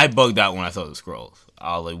 I bugged out when I saw the scrolls.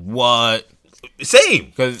 I was like, what? Same.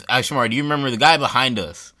 Because, Shamar, do you remember the guy behind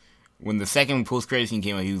us? When the second post-credit scene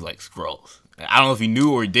came out, he was like, scrolls. I don't know if he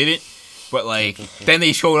knew or didn't, but, like, then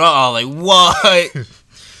they showed up. I was like, what?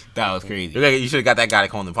 That was crazy. You should have got that guy to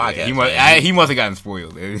come on the podcast. Yeah, he must have gotten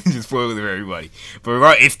spoiled. It just spoiled it for everybody.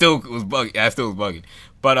 But it still was bugging. I still was bugging.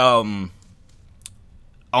 But on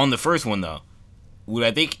the first one, though, what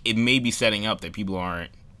I think it may be setting up that people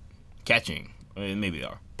aren't catching. Maybe they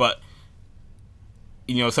are. But,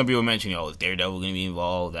 some people mention, is Daredevil going to be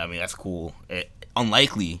involved? I mean, that's cool.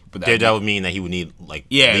 Unlikely, but Daredevil would mean that he would need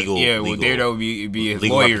legal Daredevil would be his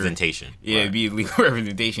legal lawyer. representation. Yeah, it'd be legal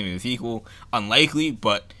representation in the sequel. Unlikely,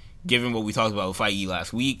 but given what we talked about with Feige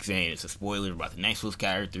last week, saying it's a spoiler about the Nexus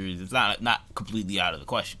characters, it's not completely out of the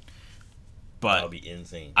question. But That would be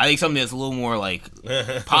insane. I think something that's a little more like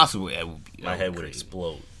possible. My head would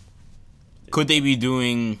explode. Could they be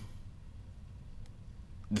doing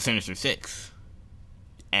the Sinister Six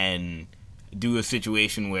and do a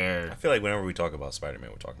situation where I feel like whenever we talk about Spider-Man,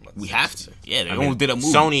 we're talking about we have to? Yeah, they I mean, almost did a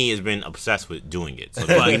movie. Sony has been obsessed with doing it, so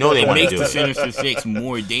But we know they it want to makes do the it. Sinister Six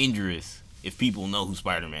more dangerous if people know who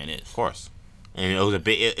Spider-Man is. Of course. And it was a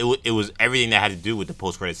bit. It was everything that had to do with the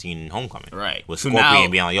post credit scene in Homecoming, Right. With So Scorpion now-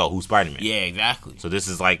 being like, "Yo, who's Spider-Man?" Yeah, exactly. So this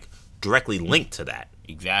is like directly linked to that,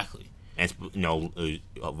 Exactly. and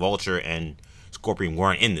Vulture and Scorpion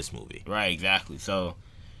weren't in this movie. Right, exactly. So,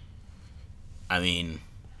 I mean,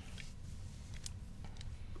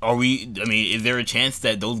 is there a chance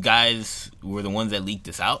that those guys were the ones that leaked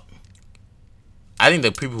this out? I think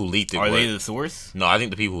the people who leaked it Are were they the source? no. I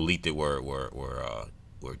think the people who leaked it were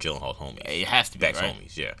Gyllenhaal's homies. It has to be, Beck's right?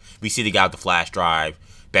 homies. Yeah, we see the guy with the flash drive.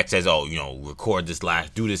 Beck says, "Oh, record this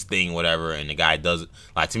do this thing, whatever," and the guy does it.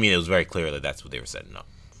 Like to me, it was very clear that that's what they were setting up.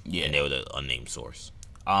 Yeah. And they were the unnamed source.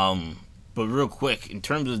 But real quick, in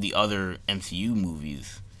terms of the other MCU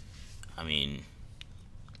movies, I mean,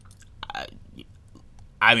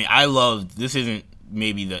 I loved. This isn't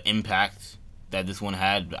maybe the impact that this one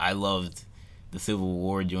had, but I loved the Civil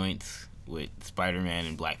War joints with Spider-Man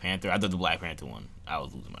and Black Panther. I thought the Black Panther one, I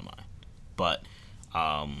was losing my mind, but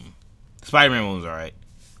Spider-Man one was alright.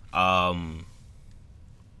 I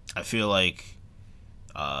feel like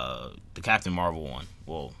the Captain Marvel one,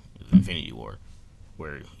 well, Infinity War,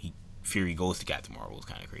 where Fury goes to Captain Marvel, was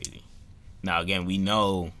kind of crazy. Now again, we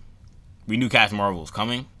knew Captain Marvel was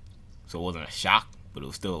coming, so it wasn't a shock, but it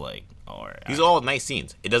was still like, all right. These are all nice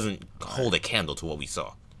scenes. It doesn't hold a candle to what we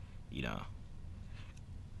saw.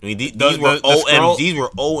 I mean, these were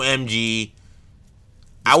OMG.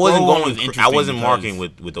 I wasn't Scroll one was going. I interesting wasn't because marking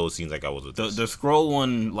with those scenes like I was with this. The Skrull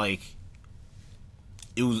one, like,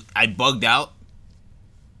 it was. I bugged out,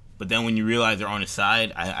 but then when you realize they're on his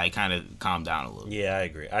side, I kind of calmed down a little bit. Yeah, I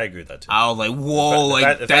agree. I agree with that too. I was like, whoa,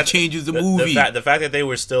 that changes the movie. The fact that they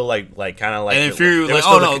were still like kind of like, And then Fury was they were like,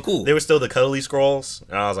 still oh, no, cool. They were still the cuddly scrolls,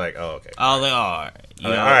 and I was like, oh, okay. I was like, all right. All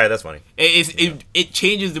right, that's funny. It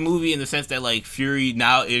changes the movie in the sense that, like, Fury,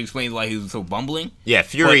 now it explains why he was so bumbling. Yeah,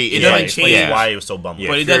 Fury. But it yeah, doesn't Explain change- why he was so bumbling.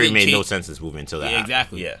 Yeah, but it Fury doesn't made no change- sense in this movie until that. Yeah, happened.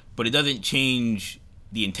 exactly. Yeah. But it doesn't change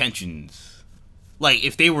the intentions. Like,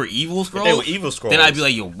 if they were evil Skrulls, If they were evil Skrulls, then I'd be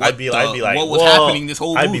like, yo, I'd be like, what was whoa. happening this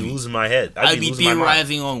whole movie? I'd be losing my head. I'd be losing my mind.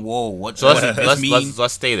 theorizing on, whoa, what So does this mean?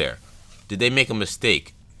 let's stay there. Did they make a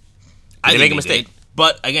mistake? I Did they think make a mistake? did.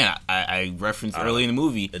 But again, I referenced early in the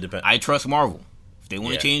movie. It depends. I trust Marvel. If they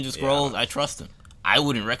want to Yeah, change the yeah. Skrulls, I trust them. I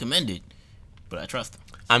wouldn't recommend it, but I trust them.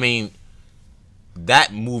 I mean,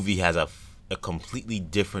 that movie has a completely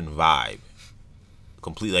different vibe.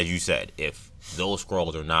 Completely, as you said, if those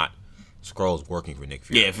Skrulls are not Skrulls working for Nick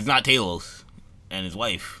Fury. Yeah, if it's not Talos and his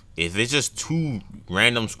wife. If it's just two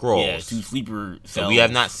random Skrulls Yeah, two sleeper that cells. we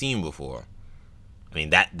have not seen before, I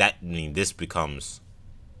mean this becomes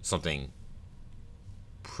something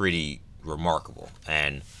pretty remarkable.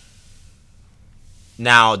 And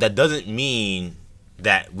now that doesn't mean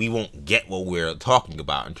that we won't get what we're talking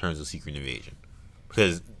about in terms of Secret Invasion,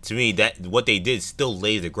 because to me that what they did still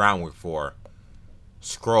lays the groundwork for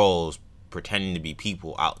Skrulls pretending to be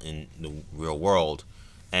people out in the real world.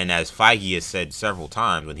 And as Feige has said several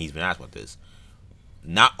times when he's been asked about this,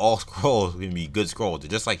 not all Skrulls can be good Skrulls. They're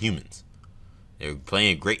just like humans. They're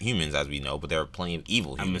plenty of great humans, as we know, but there are plenty of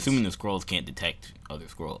evil humans. I'm assuming the Skrulls can't detect other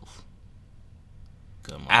Skrulls.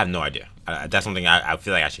 I have no idea. That's something I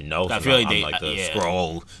feel like I should know. I feel like I'm they, the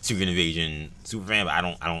Skrull Secret Invasion super fan, but I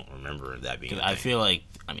don't remember that being. I feel like,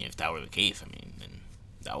 I mean, if that were the case, I mean, then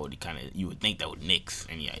that would you would think that would nix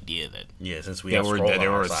any idea that since there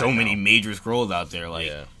were so many now. major Skrulls out there, like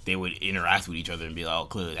Yeah. they would interact with each other and be like, oh,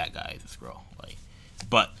 clearly that guy is a Skrull. Like,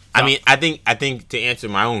 but I mean, I think to answer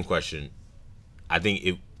my own question, I think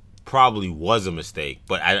it probably was a mistake,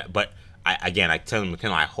 but I tell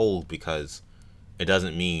McKenna I hold because it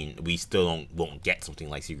doesn't mean we still won't get something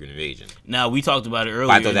like Secret Invasion. Now we talked about it earlier.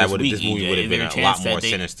 But I thought this movie would have been a lot more sinister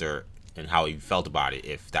sinister in how he felt about it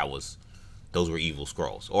if those were evil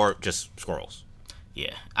Skrulls or just Skrulls.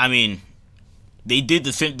 Yeah, I mean, they did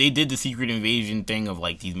the Secret Invasion thing of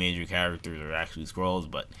like these major characters are actually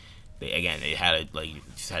Skrulls, but they had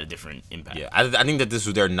just had a different impact. Yeah, I think that this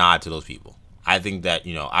was their nod to those people. I think that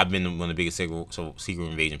I've been one of the biggest Secret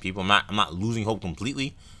Invasion people. I'm not losing hope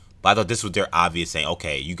completely, but I thought this was their obvious saying.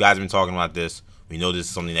 Okay, you guys have been talking about this. We know this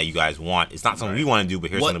is something that you guys want. It's not something we want to do,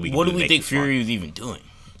 but here's something we can do. What do we think Fury was even doing?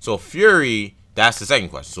 So Fury, that's the second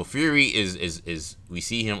question. So Fury is we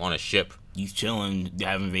see him on a ship. He's chilling,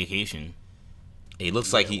 having vacation. It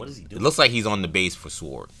looks like what is he it doing? looks like he's on the base for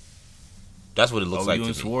Sword. That's what it looks like to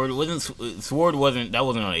me. Sword wasn't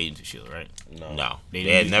on Agents of Shield, right? No, they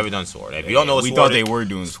had never done Sword. If you don't know what we Sword thought is, they were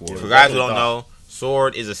doing Sword. for guys who don't know,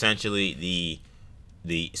 Sword is essentially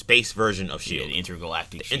the space version of Shield. The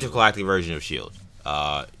intergalactic Version of Shield.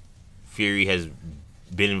 Fury has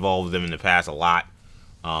been involved with them in the past a lot.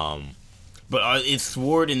 But is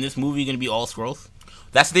Sword in this movie going to be all Skrulls?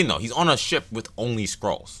 That's the thing, though. He's on a ship with only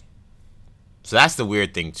Skrulls. So that's the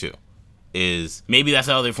weird thing too. Is maybe that's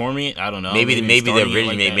how they're forming it. I don't know. Maybe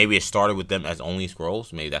it started with them as only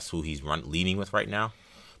Skrulls. Maybe that's who he's leading with right now.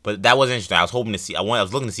 But that was interesting. I was hoping to see. I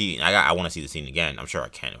was looking to see. I want to see the scene again. I'm sure I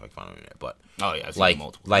can if I find it. But oh yeah, I've seen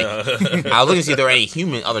multiple. I was looking to see if there were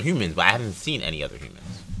any other humans, but I haven't seen any other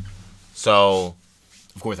humans. So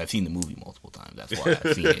of course I've seen the movie multiple times. That's why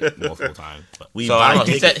I've seen it multiple times. But he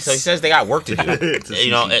says they got work to do.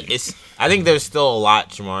 It's. I think there's still a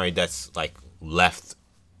lot, Shamari, that's left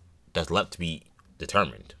to be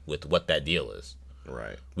determined with what that deal is.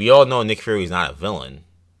 Right. We all know Nick Fury is not a villain,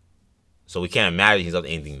 so we can't imagine he's up to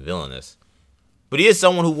anything villainous. But he is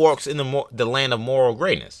someone who walks in the land of moral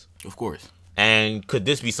greatness. Of course. And could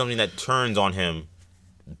this be something that turns on him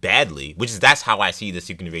badly? That's how I see the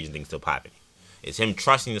Secret Invasion thing still popping. It's him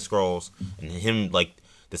trusting the Skrulls and him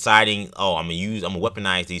deciding, oh, I'm gonna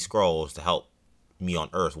weaponize these Skrulls to help me on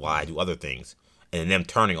Earth while I do other things, and then them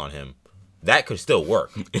turning on him. That could still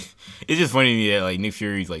work. It's just funny to me that Nick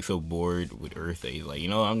Fury's so bored with Earth that he's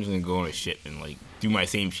I'm just gonna go on a ship and do my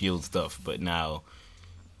same Shield stuff, but now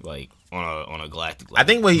on a galactic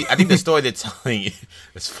level. I think the story they're telling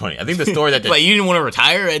it's funny. I think the story that you didn't want to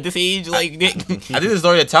retire at this age, Nick. I think the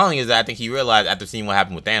story they're telling is that I think he realized after seeing what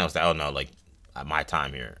happened with Thanos that at my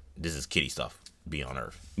time here, this is kiddie stuff being on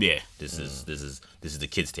Earth. Yeah. This is the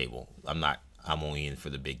kids' table. I'm only in for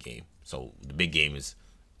the big game. So the big game is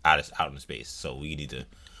out in space. So we need to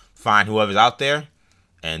find whoever's out there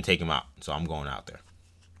and take him out. So I'm going out there.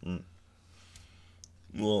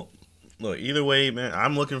 Well, look, either way, man,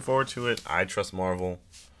 I'm looking forward to it. I trust Marvel.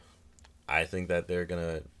 I think that they're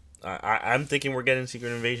gonna. I'm thinking we're getting Secret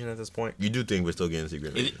Invasion at this point. You do think we're still getting Secret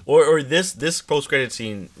Invasion? Or this post-credit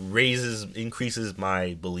scene increases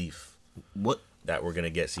my belief that we're gonna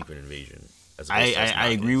get Secret Invasion. I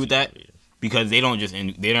agree with that. Because they don't just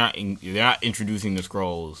they're not introducing the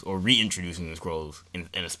Skrulls or reintroducing the Skrulls in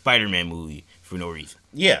a Spider-Man movie for no reason.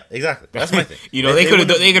 Yeah, exactly. That's my thing. They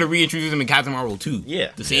could have reintroduced them in Captain Marvel 2. Yeah,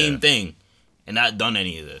 the same thing, and not done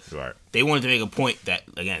any of this. Right. They wanted to make a point that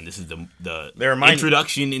again, this is the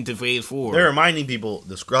introduction into Phase 4. They're reminding people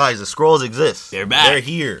the Skrulls exist. They're back. They're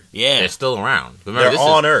here. Yeah, they're still around. Remember, they're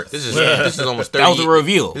on Earth. This is almost 30. That was a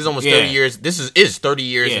reveal. This is almost 30 years. This is 30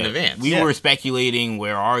 years in advance. We were speculating.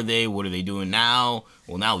 Where are they? What are they doing now?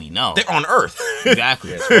 Well, now we know. They're on Earth.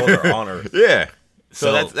 Exactly. Skrulls are on Earth. Yeah.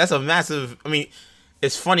 So that's a massive. I mean,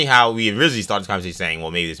 it's funny how we originally started the conversation saying,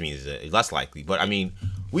 well, maybe this means it's less likely. But I mean,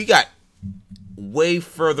 we got way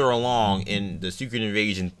further along in the Secret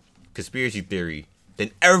Invasion conspiracy theory than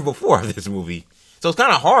ever before this movie. So it's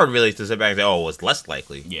kind of hard, really, to sit back and say, oh, it's less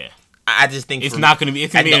likely. Yeah. I just think it's not going to be.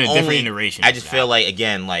 It's going to be in a different iteration. I just feel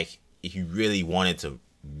if you really wanted to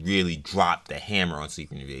really drop the hammer on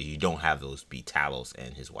Secret Invasion, you don't have those be Talos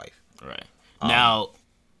and his wife. Right. Now,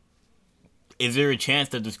 is there a chance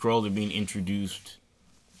that the Skrulls are being introduced?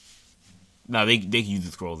 Now, they can use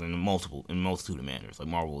the Skrulls in multitude of manners, like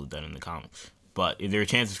Marvel has done in the comics. But is there a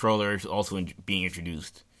chance the Skrulls are also being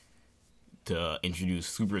introduced to introduce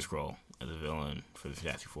Super Skrull as a villain for the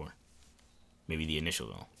Fantastic Four? maybe the initial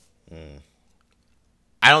though.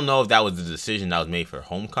 I don't know if that was the decision that was made for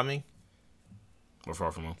Homecoming. Or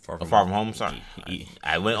Far From Home. Far From Home. Sorry, He-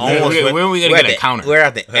 I went Where- almost. where are we gonna we're get at a the- counter? We're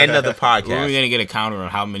at the end of the When are we podcast. gonna get a counter on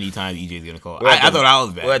how many times EJ's gonna call? We're at I the- thought I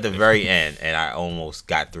was bad. We're at the very end, and I almost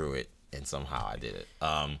got through it, and somehow I did it.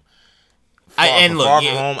 and Far look,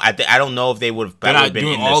 From Home. I don't know if they would have. they're not been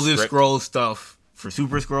doing in all the this script. scroll stuff for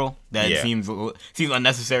Super Scroll. That Yeah. seems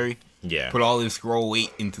unnecessary. Yeah. Put all this scroll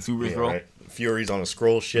weight into Super Yeah, Scroll. right. Fury's on a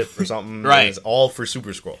scroll ship or something. Right. And it's all for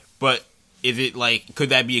Super Scroll. But is it like, could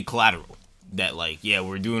that be a collateral? That like, yeah,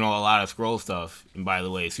 we're doing a lot of scroll stuff, and by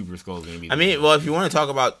the way, Super Scroll is gonna be. I mean, well, if you want to talk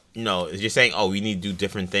about, you're saying, oh, we need to do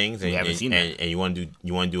different things, and, haven't and, seen and, that. and you want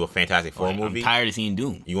to do a Fantastic Four I'm movie. tired of seeing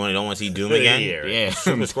Doom. You don't want to see Doom again. Yeah, right. Yeah,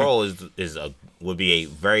 Super Scroll would be a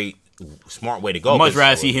very smart way to go. I'd much 'cause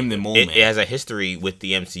rather see him than Mole It Man. has a history with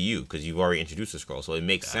the MCU because you've already introduced the Scroll, so it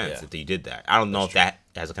makes sense yeah. that you did that. I don't know if that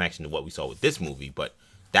has a connection to what we saw with this movie, but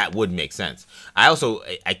that would make sense. I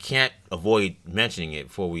can't avoid mentioning it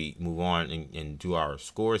before we move on and do our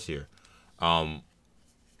scores here.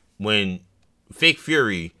 When Fake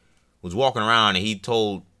Fury was walking around and he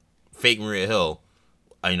told Fake Maria Hill,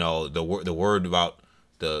 the word about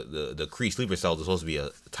the Kree sleeper cells is supposed to be a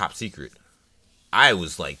top secret. I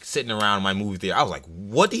was like sitting around in my movie theater. I was like,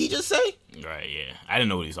 "What did he just say?" Right? Yeah, I didn't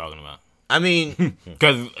know what he was talking about. I mean,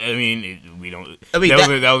 Because we don't. I mean,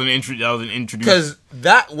 that was an introduction. because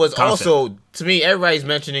that was Concept. also, to me, everybody's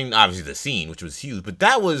mentioning obviously the scene, which was huge, but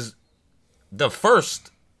that was the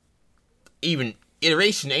first even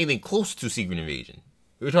iteration anything close to Secret Invasion.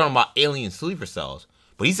 We were talking about alien sleeper cells,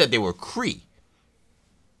 but he said they were Kree.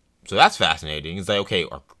 So that's fascinating. It's like, okay,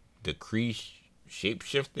 are the Kree shape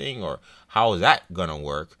shifting, or how is that gonna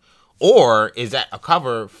work? Or is that a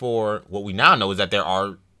cover for what we now know is that there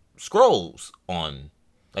are scrolls on?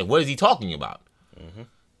 Like, what is he talking about?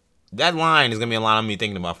 That line is gonna be a line I'm gonna be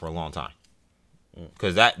thinking about for a long time.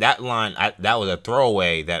 Because that line, that was a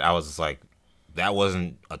throwaway that I was just like, that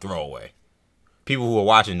wasn't a throwaway. People who are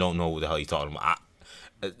watching don't know what the hell he's talking about.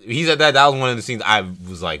 He said that was one of the scenes I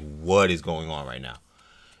was like, what is going on right now?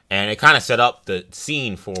 And it kind of set up the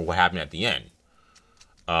scene for what happened at the end.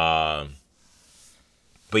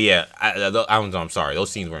 But yeah, I'm sorry. Those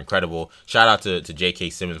scenes were incredible. Shout out to J.K.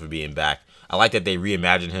 Simmons for being back. I like that they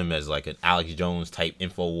reimagined him as like an Alex Jones type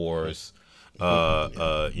InfoWars,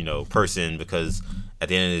 person, because at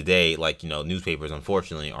the end of the day, like, newspapers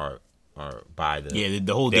unfortunately are by the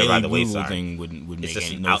the whole they're by Daily the Bugle wayside. thing wouldn't It's make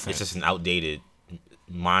just any it's sense. just an outdated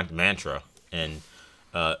mantra, and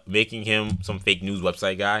making him some fake news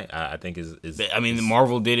website guy, I think is. I mean,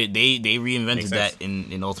 Marvel did it. They reinvented Makes that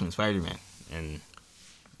sense. in Ultimate Spider-Man, and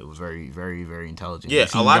it was very, very, very intelligent. Yeah, I've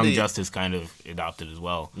seen a lot of Young the- Justice kind of adopted as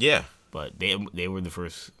well, Yeah, but they were the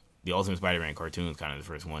first. The Ultimate Spider-Man cartoon was kind of the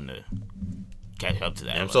first one to catch up to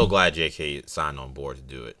that. and I'm level. so glad J.K. signed on board to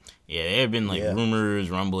do it. Yeah, there have been like Yeah.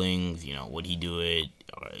 rumors, rumblings. Would he do it?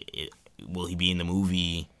 Or will he be in the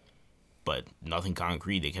movie? But nothing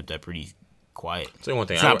concrete. They kept that pretty quiet. So one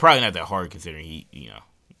thing, It's probably not that hard considering it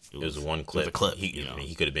was one clip. It was a clip.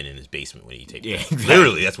 He could have been in his basement when he taped Yeah, it. exactly.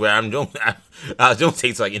 Literally, that's where Adam Jones. Jones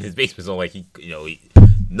takes like in his basement, so like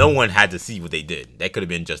no one had to see what they did. That could have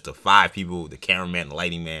been just the 5 people, the cameraman, the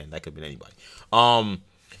lighting man. That could have been anybody.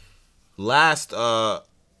 Last, I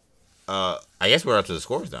guess we're up to the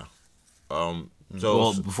scores now. So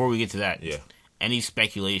Well, before we get to that, yeah. any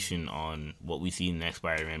speculation on what we see in the next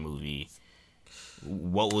Spider-Man movie?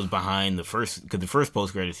 What was behind the first? Because the first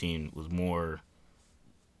post-credit scene was more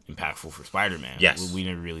impactful for Spider-Man. Yes. we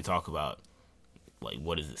never really talk about like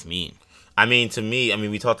what does this mean. I mean, to me,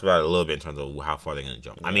 we talked about it a little bit in terms of how far they're going to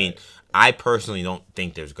jump. I mean, I personally don't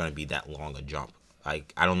think there's going to be that long a jump.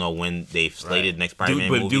 Like, I don't know when they've slated next Spider-Man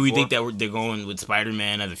movie. Do we for. think that they're going with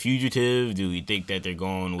Spider-Man as a fugitive? Do we think that they're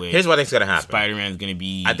going with Here's what I think's going to happen. Spider-Man's going to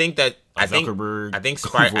be? I think that Zuckerberg I think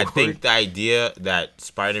going I forward. think the idea that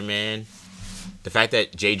Spider-Man, the fact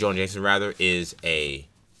that J. Jonah Jameson rather is a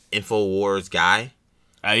InfoWars guy,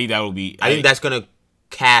 I think that will be. I think that's going to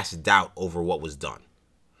cast doubt over what was done.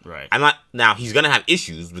 right. I'm not now. He's going to have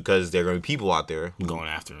issues because there are going to be people out there who Going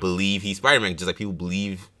after him. believe he's Spider-Man, just like people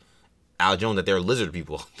believe Al Jones that there are lizard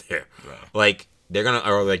people out there. Right. Like they're gonna,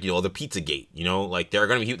 or like the Pizzagate. Like there are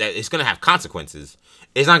gonna be that it's gonna have consequences.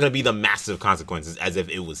 It's not gonna be the massive consequences as if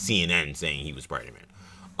it was CNN saying he was Spider-Man.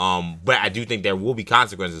 But I do think there will be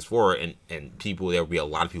consequences for it, and people, there will be a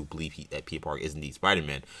lot of people who believe that Peter Parker is indeed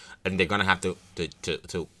Spider-Man. I think they're gonna have to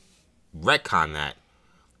retcon that.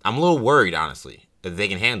 I'm a little worried, honestly, that they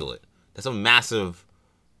can handle it. That's a massive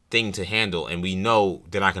thing to handle, and we know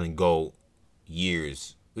they're not gonna go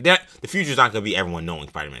years. The future's not gonna be everyone knowing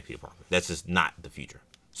Spider-Man Peter Parker. That's just not the future.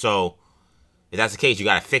 So if that's the case, you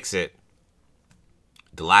gotta fix it.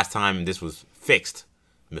 The last time this was fixed,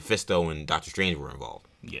 Mephisto and Doctor Strange were involved.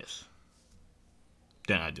 Yes.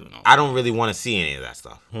 They're not doing all I don't really want to see any of that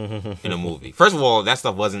stuff in a movie. First of all, that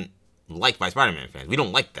stuff wasn't liked by Spider-Man fans. We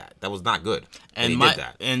don't like that. That was not good. And he my, did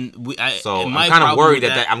that. And we, So and I'm my kind of problem worried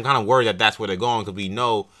with I'm kind of worried that that's where they're going, because we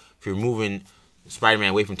know if you're moving Spider-Man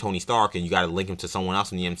away from Tony Stark and you got to link him to someone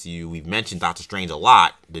else in the MCU. We've mentioned Doctor Strange a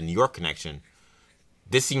lot, the New York connection.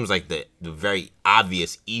 This seems like the very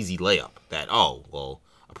obvious, easy layup that, oh, well,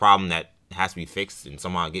 a problem that has to be fixed and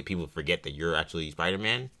somehow get people to forget that you're actually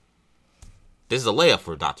Spider-Man. This is a layup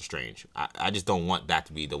for Doctor Strange. I just don't want that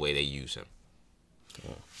to be the way they use him.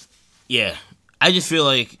 Yeah. I just feel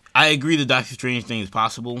like I agree the Doctor Strange thing is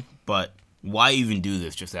possible, but why even do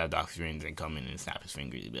this just to have Doctor Strange then come in and snap his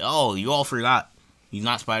fingers? Oh, you all forgot. He's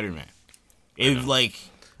not Spider-Man. It's like,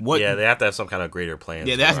 what? Yeah, they have to have some kind of greater plan.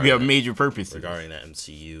 Yeah, there has to be a major purpose regarding that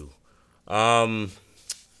MCU.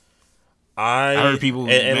 I heard people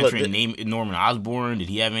mentioning look, Norman Osborn. Did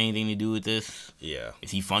he have anything to do with this? Yeah. Was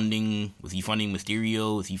he funding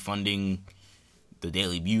Mysterio? Is he funding the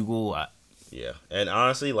Daily Bugle? Yeah, and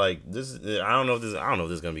honestly, like this, I don't know if this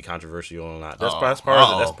is gonna be controversial or not. That's part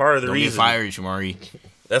of the Don't reason. Get fired, Shamari.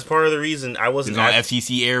 That's part of the reason I wasn't on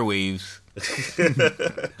FCC airwaves.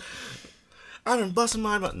 I've been busting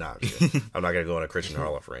my butt. Nah, I'm not gonna go on a Christian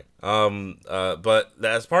Harloff rant. But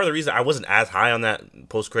that's part of the reason I wasn't as high on that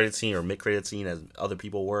post credit scene or mid credit scene as other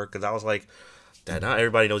people were, because I was like, that not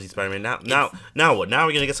everybody knows he's Spider-Man. Now what? Now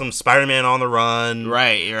we're gonna get some Spider-Man on the run,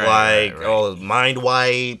 right. Oh, mind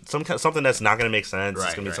wipe, something that's not gonna make sense.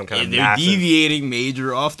 It's gonna be some kind of they're massive... deviating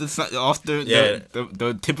major off the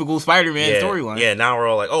typical Spider-Man storyline. Yeah, now we're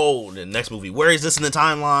all like, oh, the next movie. Where is this in the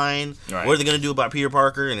timeline? Right. What are they gonna do about Peter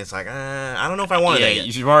Parker? And it's like, I don't know if I wanted that yet.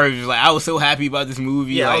 You should probably just like, I was so happy about this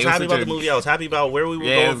movie. Yeah, like, I was happy about the movie. I was happy about where we were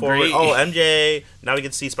going forward. Great. Oh, MJ. Now we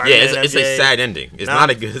get to see Spider-Man. Yeah, it's a sad ending. It's not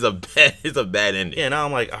a good. It's a bad ending. Yeah, now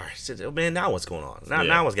I'm like, all right, man. Now what's going on?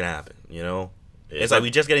 Now what's gonna happen? You know, it's like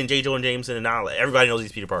we just getting J. Jonah Jameson, and now everybody knows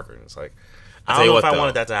he's Peter Parker. And it's like, I don't know if I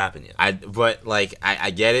wanted that to happen yet. I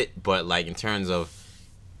get it, but like in terms of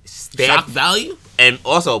shock value, and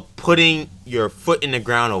also putting your foot in the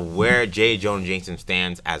ground of where J. Jonah Jameson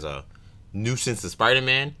stands as a nuisance to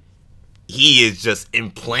Spider-Man, he is just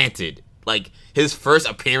implanted. Like, his first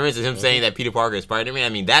appearance is him saying that Peter Parker is Spider-Man. I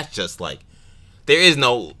mean, that's just like, there is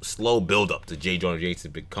no slow build-up to J. Jonah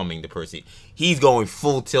Jameson becoming the person. He's going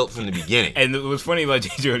full tilt from the beginning. And what's funny about J.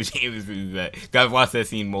 Jonah Jameson is that guys watched that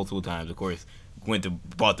scene multiple times. Of course,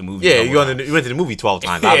 bought the movie. Yeah, you went to the movie 12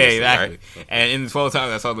 times. Yeah, obviously, exactly. Right? And in the 12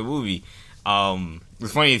 times I saw the movie,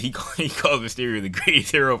 what's funny is he called Mysterio the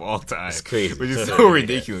greatest hero of all time. It's crazy. Which is so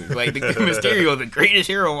ridiculous. Like, Mysterio, the greatest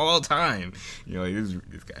hero of all time. You know, like,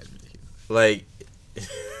 this guy's ridiculous. Like,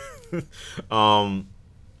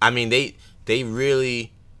 I mean, they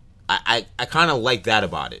really, I kind of like that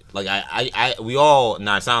about it. Like, we all,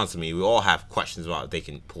 now it sounds to me, we all have questions about if they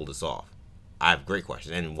can pull this off. I have great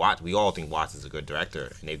questions, and we all think Watson's a good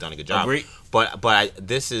director, and they've done a good job. Agreed. But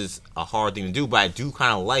this is a hard thing to do. But I do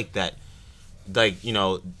kind of like that, like, you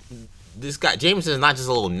know, this guy Jameson is not just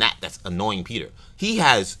a little gnat that's annoying Peter. He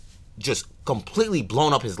has just completely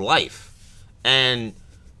blown up his life, and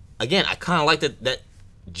again, I kind of like that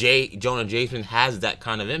J. Jonah Jameson has that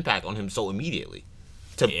kind of impact on him so immediately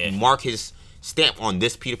to mark his stamp on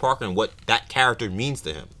this Peter Parker and what that character means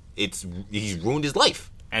to him. He's ruined his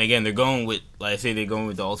life. And again, they're going with, like I say, they're going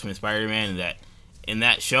with the Ultimate Spider-Man, and that in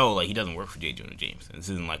that show, like, he doesn't work for J. Jonah Jameson. This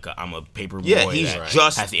isn't like I'm a paper boy that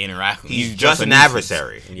has to interact with him. He's just an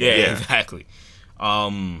adversary. Yeah, exactly.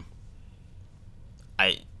 I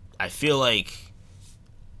feel like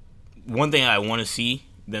one thing I want to see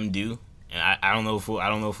them do, and I don't know if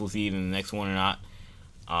we'll see it in the next one or not.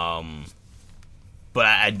 But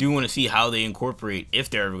I do want to see how they incorporate, if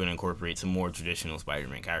they're ever going to incorporate, some more traditional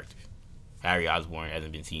Spider-Man characters. Harry Osborn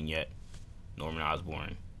hasn't been seen yet. Norman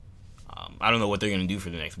Osborn. I don't know what they're going to do for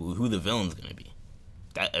the next movie. Who the villain's going to be.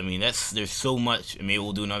 There's so much. Maybe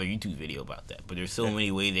we'll do another YouTube video about that. But there's so many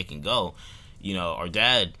ways they can go. You know, our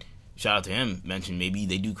dad, shout out to him, mentioned maybe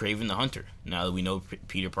they do Kraven the Hunter. Now that we know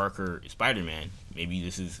Peter Parker is Spider-Man, maybe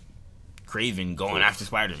this is Kraven going after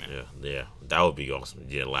Spider-Man. Yeah, that would be awesome.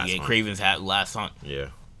 Yeah, Kraven's last hunt. Yeah,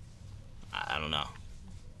 I don't know.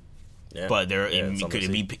 Yeah. But could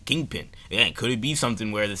it be Kingpin? Again, could it be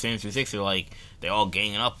something where the Sinister Six are like, they're all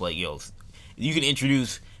ganging up? Like, yo, you can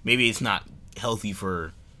introduce, maybe it's not healthy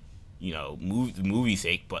for, you know, movie's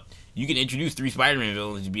sake, but you can introduce 3 Spider-Man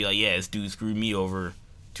villains and be like, yeah, this dude screwed me over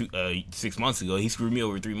 6 months ago. He screwed me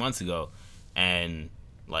over 3 months ago. And,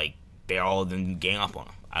 like, they all then gang up on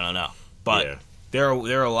him. I don't know. But there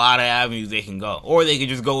are a lot of avenues they can go, or they could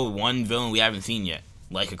just go with one villain we haven't seen yet,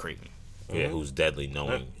 like a Kraven. Yeah, who's deadly,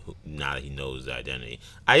 knowing now that he knows the identity.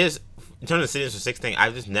 I just, in terms of the Sinister Six thing, I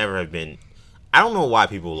just never have been. I don't know why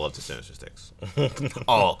people love the Sinister Six.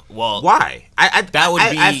 Oh well, Why? That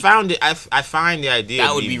would be. I found it. I find the idea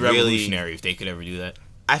That would be really revolutionary if they could ever do that.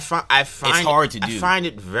 I find It's hard to do. I find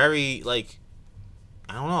it very like.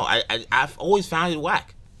 I don't know. I've always found it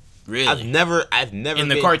whack. Really, I've never. in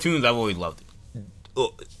the cartoons, I've always loved it.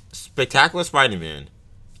 Spectacular Spider-Man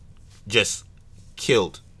just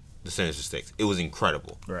killed the Sinister Six. It was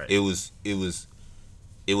incredible. Right. It was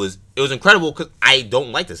incredible because I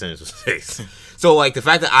don't like the Sinister Six. So like the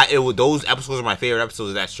fact that those episodes are my favorite episodes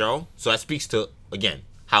of that show. So that speaks to, again,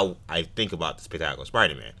 how I think about the Spectacular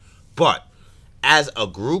Spider-Man. But as a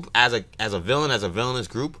group, as a villainous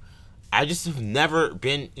group, I just have never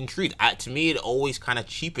been intrigued. To me, it always kind of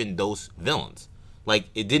cheapened those villains. Like,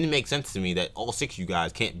 it didn't make sense to me that all six of you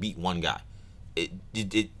guys can't beat one guy.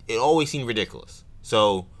 It always seemed ridiculous.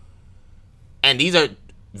 So, and these are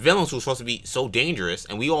villains who are supposed to be so dangerous,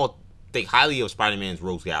 and we all think highly of Spider-Man's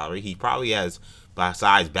rogues gallery. He probably has,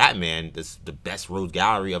 besides Batman, the best rogues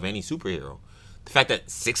gallery of any superhero. The fact that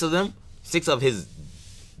six of his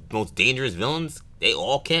most dangerous villains, they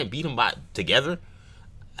all can't beat him together.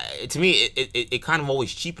 To me, it kind of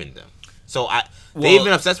always cheapened them. So they've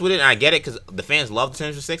been obsessed with it, and I get it because the fans love the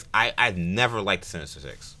Sinister Six. I've never liked the Sinister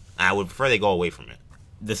Six. I would prefer they go away from it.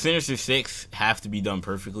 The Sinister Six have to be done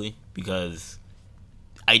perfectly because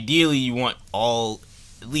ideally you want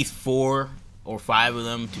at least 4 or 5 of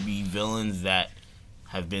them to be villains that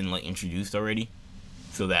have been like introduced already,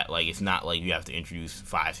 so that like it's not like you have to introduce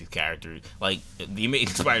 5-6 characters. Like the Amazing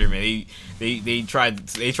Spider-Man, they tried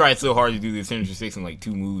so hard to do the Sinister Six in like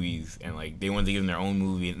 2 movies, and like they wanted to give them their own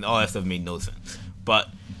movie, and all that stuff made no sense. But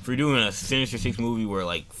for doing a Sinister Six movie where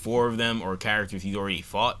like 4 of them are characters he's already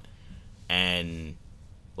fought, and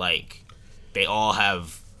like they all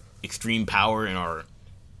have extreme power and are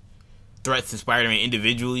threats to Spider-Man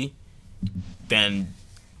individually, then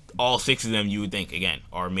all 6 of them you would think again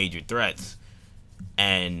are major threats.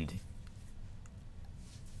 And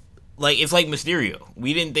like it's like Mysterio.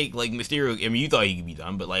 We didn't think like Mysterio. I mean, you thought he could be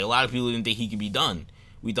done, but like a lot of people didn't think he could be done.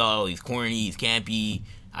 We thought, oh, he's corny, he's campy.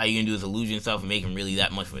 How you gonna do this illusion stuff and make him really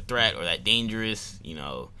that much of a threat or that dangerous? You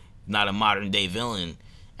know, not a modern day villain.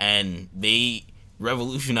 And they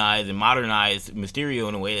revolutionized and modernized Mysterio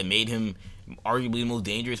in a way that made him arguably the most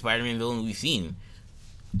dangerous Spider-Man villain we've seen.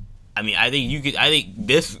 I mean, I think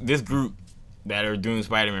this group that are doing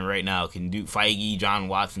Spider-Man right now can do Feige, John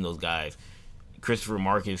Watson, those guys, Christopher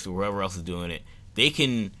Marcus, or whoever else is doing it.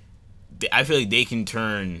 I feel like they can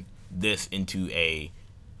turn this into a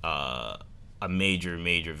major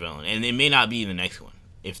villain, and it may not be in the next one.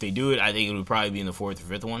 If they do it, I think it would probably be in the 4th or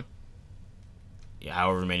 5th one. Yeah,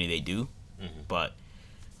 however many they do, but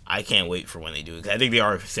I can't wait for when they do it because I think they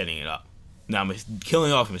are setting it up. Now,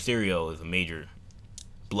 killing off Mysterio is a major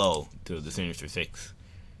blow to the Sinister Six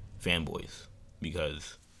fanboys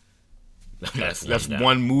because that's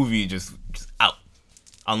one movie just out.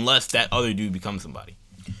 Unless that other dude becomes somebody.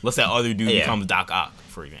 Unless that other dude becomes Doc Ock,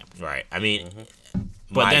 for example. Right. I mean,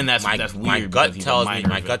 but then that's weird. My gut tells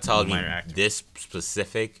me actor. this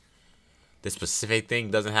specific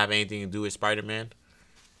thing doesn't have anything to do with Spider-Man.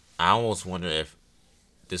 I almost wonder if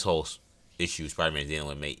this whole issue Spider-Man is dealing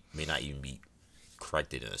with may not even be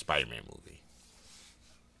corrected in a Spider-Man movie.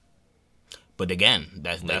 But again,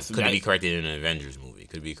 could it be corrected in an Avengers movie?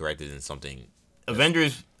 Could it be corrected in something?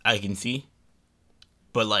 Avengers, I can see,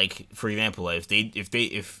 but like for example, if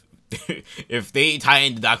they tie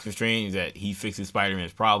into Doctor Strange that he fixes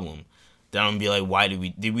Spider-Man's problem, then I'm gonna be like, why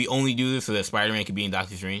did we only do this so that Spider-Man could be in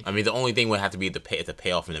Doctor Strange? I mean, the only thing would have to be if the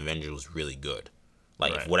payoff in Avengers was really good.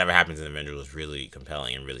 Like if whatever happens in Avengers was really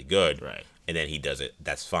compelling and really good, right? And then he does it,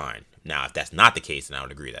 that's fine. Now, if that's not the case, then I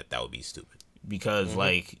would agree that would be stupid. Because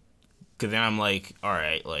because then I'm like, all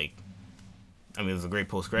right, like, I mean, it was a great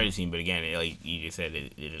post-credit scene, but again, like you just said,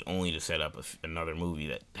 it is only to set up another movie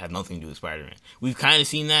that had nothing to do with Spider-Man. We've kind of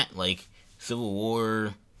seen that, like, Civil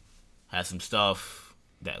War has some stuff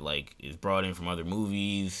that, like, is brought in from other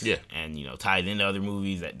movies, and, you know, tied into other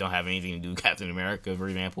movies that don't have anything to do with Captain America, for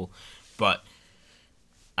example. But,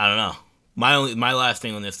 I don't know. My last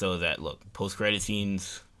thing on this, though, is that, look, post-credit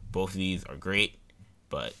scenes, both of these are great,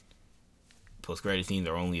 but post-credit scenes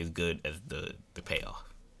are only as good as the payoff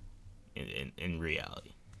in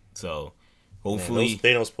reality. So hopefully, those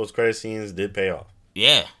Thanos post-credit scenes did pay off.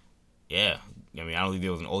 Yeah. I mean, I don't think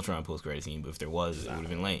there was an Ultron post-credit scene, but if there was, it would have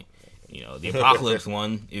been lame. You know, the Apocalypse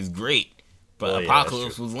one is great, But Oh, yeah,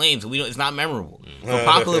 Apocalypse that's was lame, so we don't. It's not memorable. If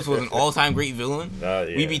Apocalypse was an all-time great villain, Yeah.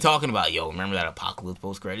 we'd be talking about, yo, remember that Apocalypse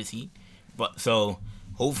post-credit scene? But so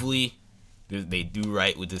hopefully they do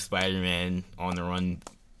right with this Spider-Man on the run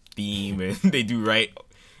theme, and they do right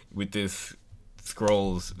with this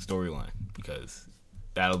Skrulls storyline, because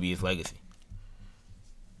that'll be his legacy.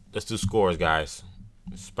 Let's do scores, guys.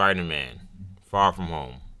 Spider-Man, Far From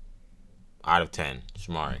Home, out of 10.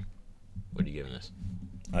 Shamari, what are you giving this?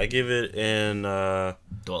 I give it an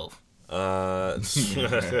 12.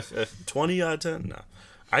 20 out of 10. No,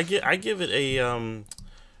 I give it a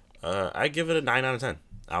 9 out of 10.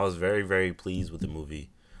 I was very, very pleased with the movie.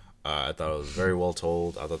 I thought it was very well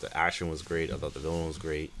told. I thought the action was great. I thought the villain was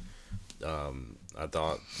great. I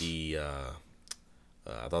thought the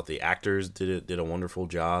actors did a wonderful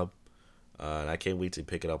job. And I can't wait to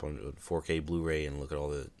pick it up on 4K Blu-ray and look at all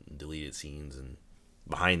the deleted scenes and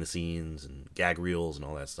behind the scenes and gag reels and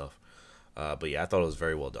all that stuff. But yeah, I thought it was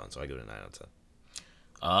very well done, so I give it a 9 out of 10.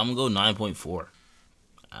 I'm gonna go 9.4.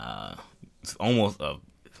 It's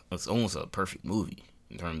almost a perfect movie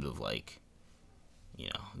in terms of, like, you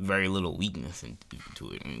know, very little weakness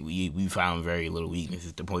to it. I mean, we found very little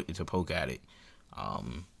weaknesses to poke at it.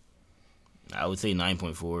 I would say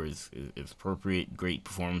 9.4 is appropriate. Great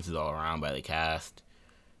performances all around by the cast.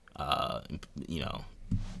 You know,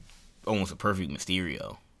 almost a perfect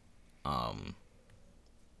Mysterio.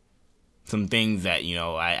 Some things that, you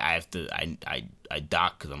know, I have to I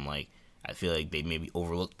dock, because I'm like, I feel like they maybe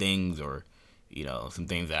overlook things, or, you know, some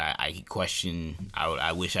things that I could question.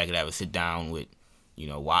 I wish I could have a sit down with, you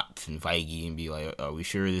know, Watts and Feige and be like, are we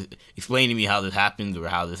sure explain to me how this happens or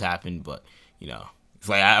how this happened. But, you know, it's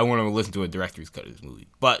like I want to listen to a director's cut of this movie.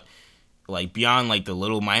 But, like, beyond, like, the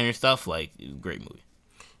little minor stuff, like, it's a great movie.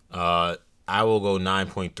 I will go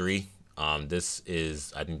 9.3. This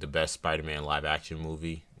is, I think, the best Spider-Man live-action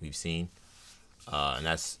movie we've seen. And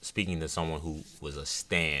that's speaking to someone who was a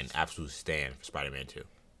absolute stan for Spider-Man 2.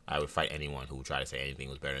 I would fight anyone who would try to say anything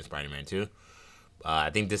was better than Spider-Man 2. I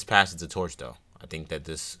think this passes the torch, though. I think that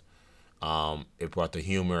this, it brought the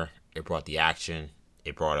humor, it brought the action,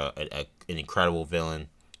 it brought an incredible villain,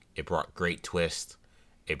 it brought great twist,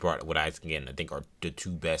 it brought what I think are the two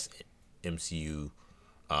best MCU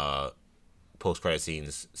post-credit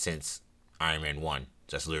scenes since Iron Man 1,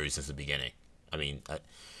 just literally since the beginning. I mean,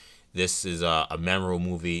 this is a memorable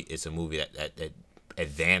movie. It's a movie that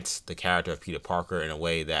advanced the character of Peter Parker in a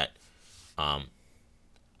way that I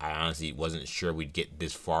honestly wasn't sure we'd get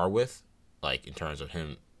this far with, like, in terms of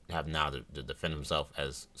him having now to defend himself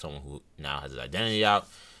as someone who now has his identity out,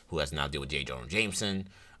 who has to now deal with J. Jonah Jameson,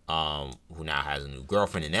 who now has a new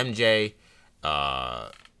girlfriend in MJ.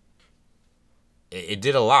 It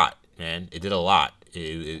did a lot, man. It did a lot.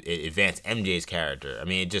 It advanced MJ's character. I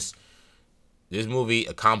mean, this movie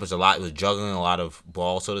accomplished a lot. It was juggling a lot of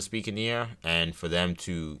balls, so to speak, in the air, and for them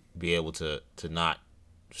to be able to not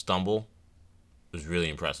stumble was really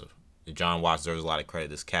impressive. John Watts deserves a lot of credit.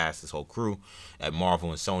 This cast, this whole crew at Marvel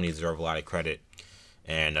and Sony deserve a lot of credit,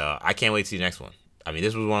 and I can't wait to see the next one. I mean,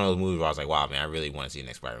 this was one of those movies where I was like, wow, man, I really want to see the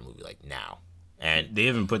next Spider-Man movie, like, now. And they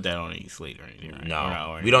haven't put that on any slate or anything, right?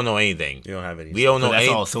 No, we don't know anything. You don't have any. We don't know. That's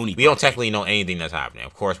all Sony. We don't technically know anything that's happening.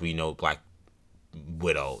 Of course, we know Black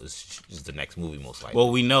Widow is the next movie, most likely.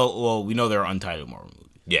 Well, we know there are untitled Marvel movies.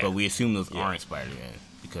 Yeah. But we assume those aren't Spider-Man,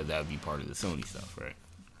 because that would be part of the Sony stuff, right?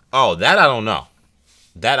 Oh, that I don't know.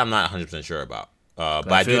 That I'm not 100% sure about.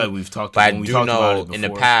 But I feel like we've talked. But I when we do talked know about it before, in the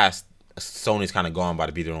past, Sony's kind of gone by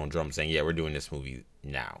the beat of their own drum, saying, "Yeah, we're doing this movie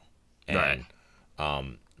now." And right.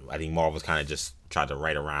 I think Marvel's kind of just tried to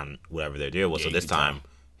write around whatever their deal was. Yeah, So this time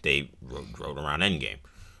they wrote around Endgame.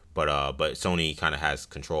 But Sony kind of has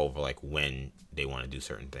control over, like, when they want to do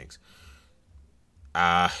certain things.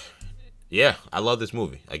 Yeah, I love this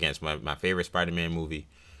movie. Again, it's my favorite Spider-Man movie.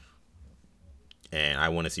 And I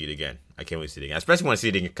want to see it again. I can't wait to see it again. I especially want to see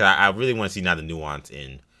it again because I really want to see now the nuance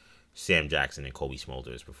in Sam Jackson and Kobe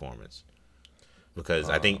Smulders' performance. Because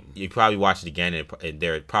I think you probably watch it again, and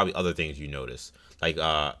there are probably other things you notice. Like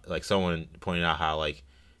someone pointed out how, like,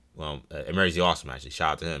 Emergency Awesome, actually,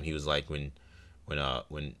 shout out to him. He was like, when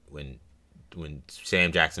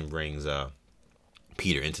Sam Jackson brings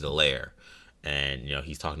Peter into the lair, and, you know,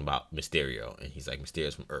 he's talking about Mysterio, and he's like,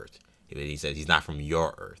 Mysterio's from Earth. He says he's not from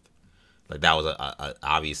your Earth. Like, that was a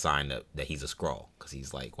obvious sign that he's a Skrull, because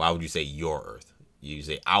he's like, why would you say your Earth? You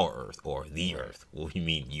say our Earth or the Earth. What do you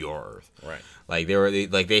mean your Earth? Right.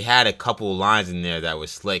 Like, they had a couple lines in there that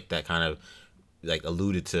was slick that kind of, like,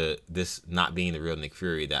 alluded to this not being the real Nick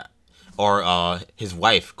Fury, or his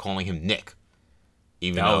wife calling him Nick.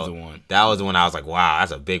 Even that was the one. That was the one I was like, wow,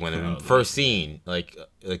 that's a big one. And first scene, like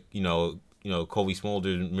Kobe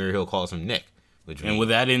Smulders, Mary Hill calls him Nick. And was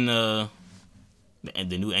that in the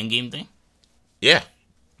new Endgame thing? Yeah.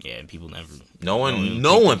 Yeah, and people never. No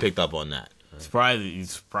one picked up on that. Surprising.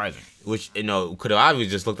 Which could have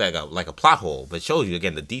obviously just looked like a plot hole, but shows you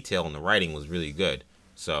again the detail and the writing was really good.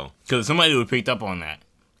 So because somebody would have picked up on that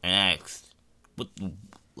and asked, what?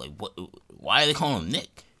 Why are they calling him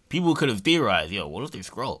Nick? People could have theorized, what if they're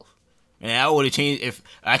Skrulls? And that would have changed if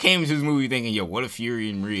I came into this movie thinking, what if Fury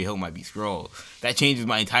and Maria Hill might be Skrulls? That changes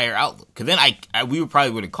my entire outlook. Because then we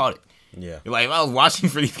probably would have caught it. Yeah. Like if I was watching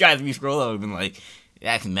for these guys to be Skrulls, I would have been like,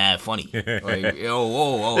 that's mad funny. Like,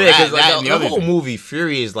 whoa. Yeah, because the whole movie,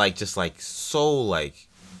 Fury is so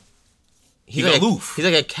he's like aloof. He's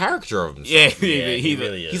like a character of himself. Yeah, he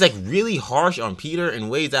really is. He's like really harsh on Peter in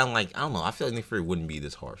ways that I'm like, I don't know. I feel like Nick Fury wouldn't be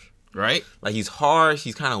this harsh. Right? Like he's harsh.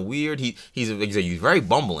 He's kind of weird. He's very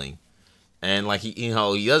bumbling, and like he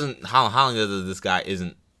doesn't. How long does this guy is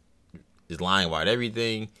lying about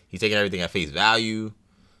everything? He's taking everything at face value.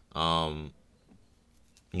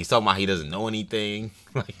 He's talking about he doesn't know anything.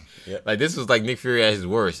 Like this was like Nick Fury at his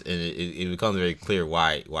worst, and it becomes very clear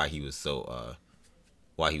why he was so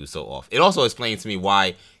off. It also explains to me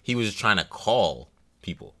why he was just trying to call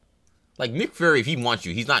people. Like Nick Fury, if he wants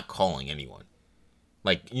you, he's not calling anyone.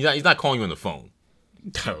 Like he's not calling you on the phone.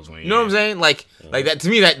 That was weird. You know what I'm saying? Like that to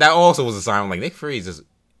me that also was a sign. Like Nick Fury is just.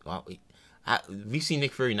 We've seen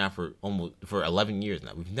Nick Fury now for 11 years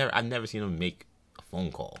now. I've never seen him make a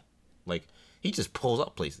phone call. Like he just pulls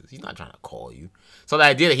up places. He's not trying to call you. So the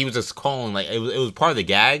idea that he was just calling, like it was part of the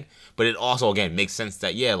gag, but it also again makes sense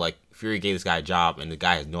that like Fury gave this guy a job and the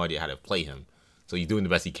guy has no idea how to play him. So he's doing the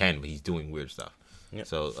best he can, but he's doing weird stuff. Yep.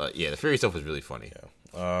 So the Fury stuff was really funny.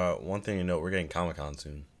 Yeah. One thing to note, we're getting Comic-Con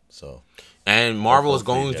soon. So and Marvel is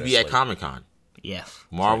going to be at Comic-Con. Yes.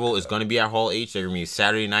 Marvel is going to be at Hall H. They're going to be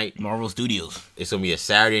Saturday night. Marvel Studios. It's going to be a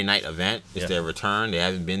Saturday night event. It's their return. They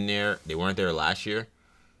haven't been there. They weren't there last year.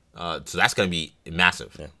 So that's going to be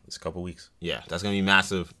massive. Yeah, it's a couple weeks. Yeah, that's going to be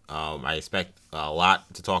massive. I expect a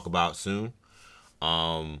lot to talk about soon.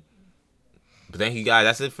 But thank you guys.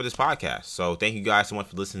 That's it for this podcast. So thank you guys so much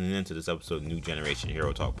for listening in to this episode of New Generation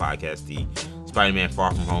Hero Talk Podcast, the Spider-Man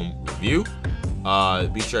Far From Home review.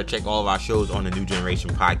 Be sure to check all of our shows on the New Generation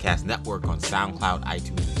Podcast Network on SoundCloud,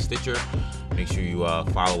 iTunes, and Stitcher. Make sure you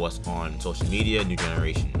follow us on social media, New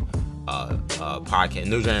Generation Podcast,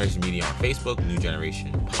 New Generation Media on Facebook, New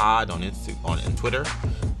Generation Pod on Twitter,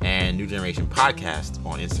 and New Generation Podcast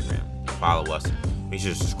on Instagram. Follow us. Make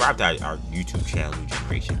sure to subscribe to our YouTube channel, New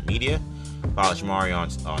Generation Media. Follow Shamari on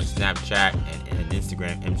Snapchat and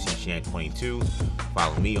Instagram, MCShan22.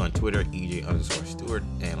 Follow me on Twitter, EJ_Stewart,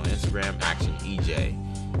 and on Instagram,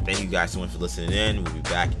 ActionEJ. Thank you guys so much for listening in. We'll be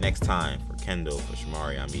back next time. For Kendall, for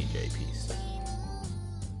Shamari, I'm EJ. Peace.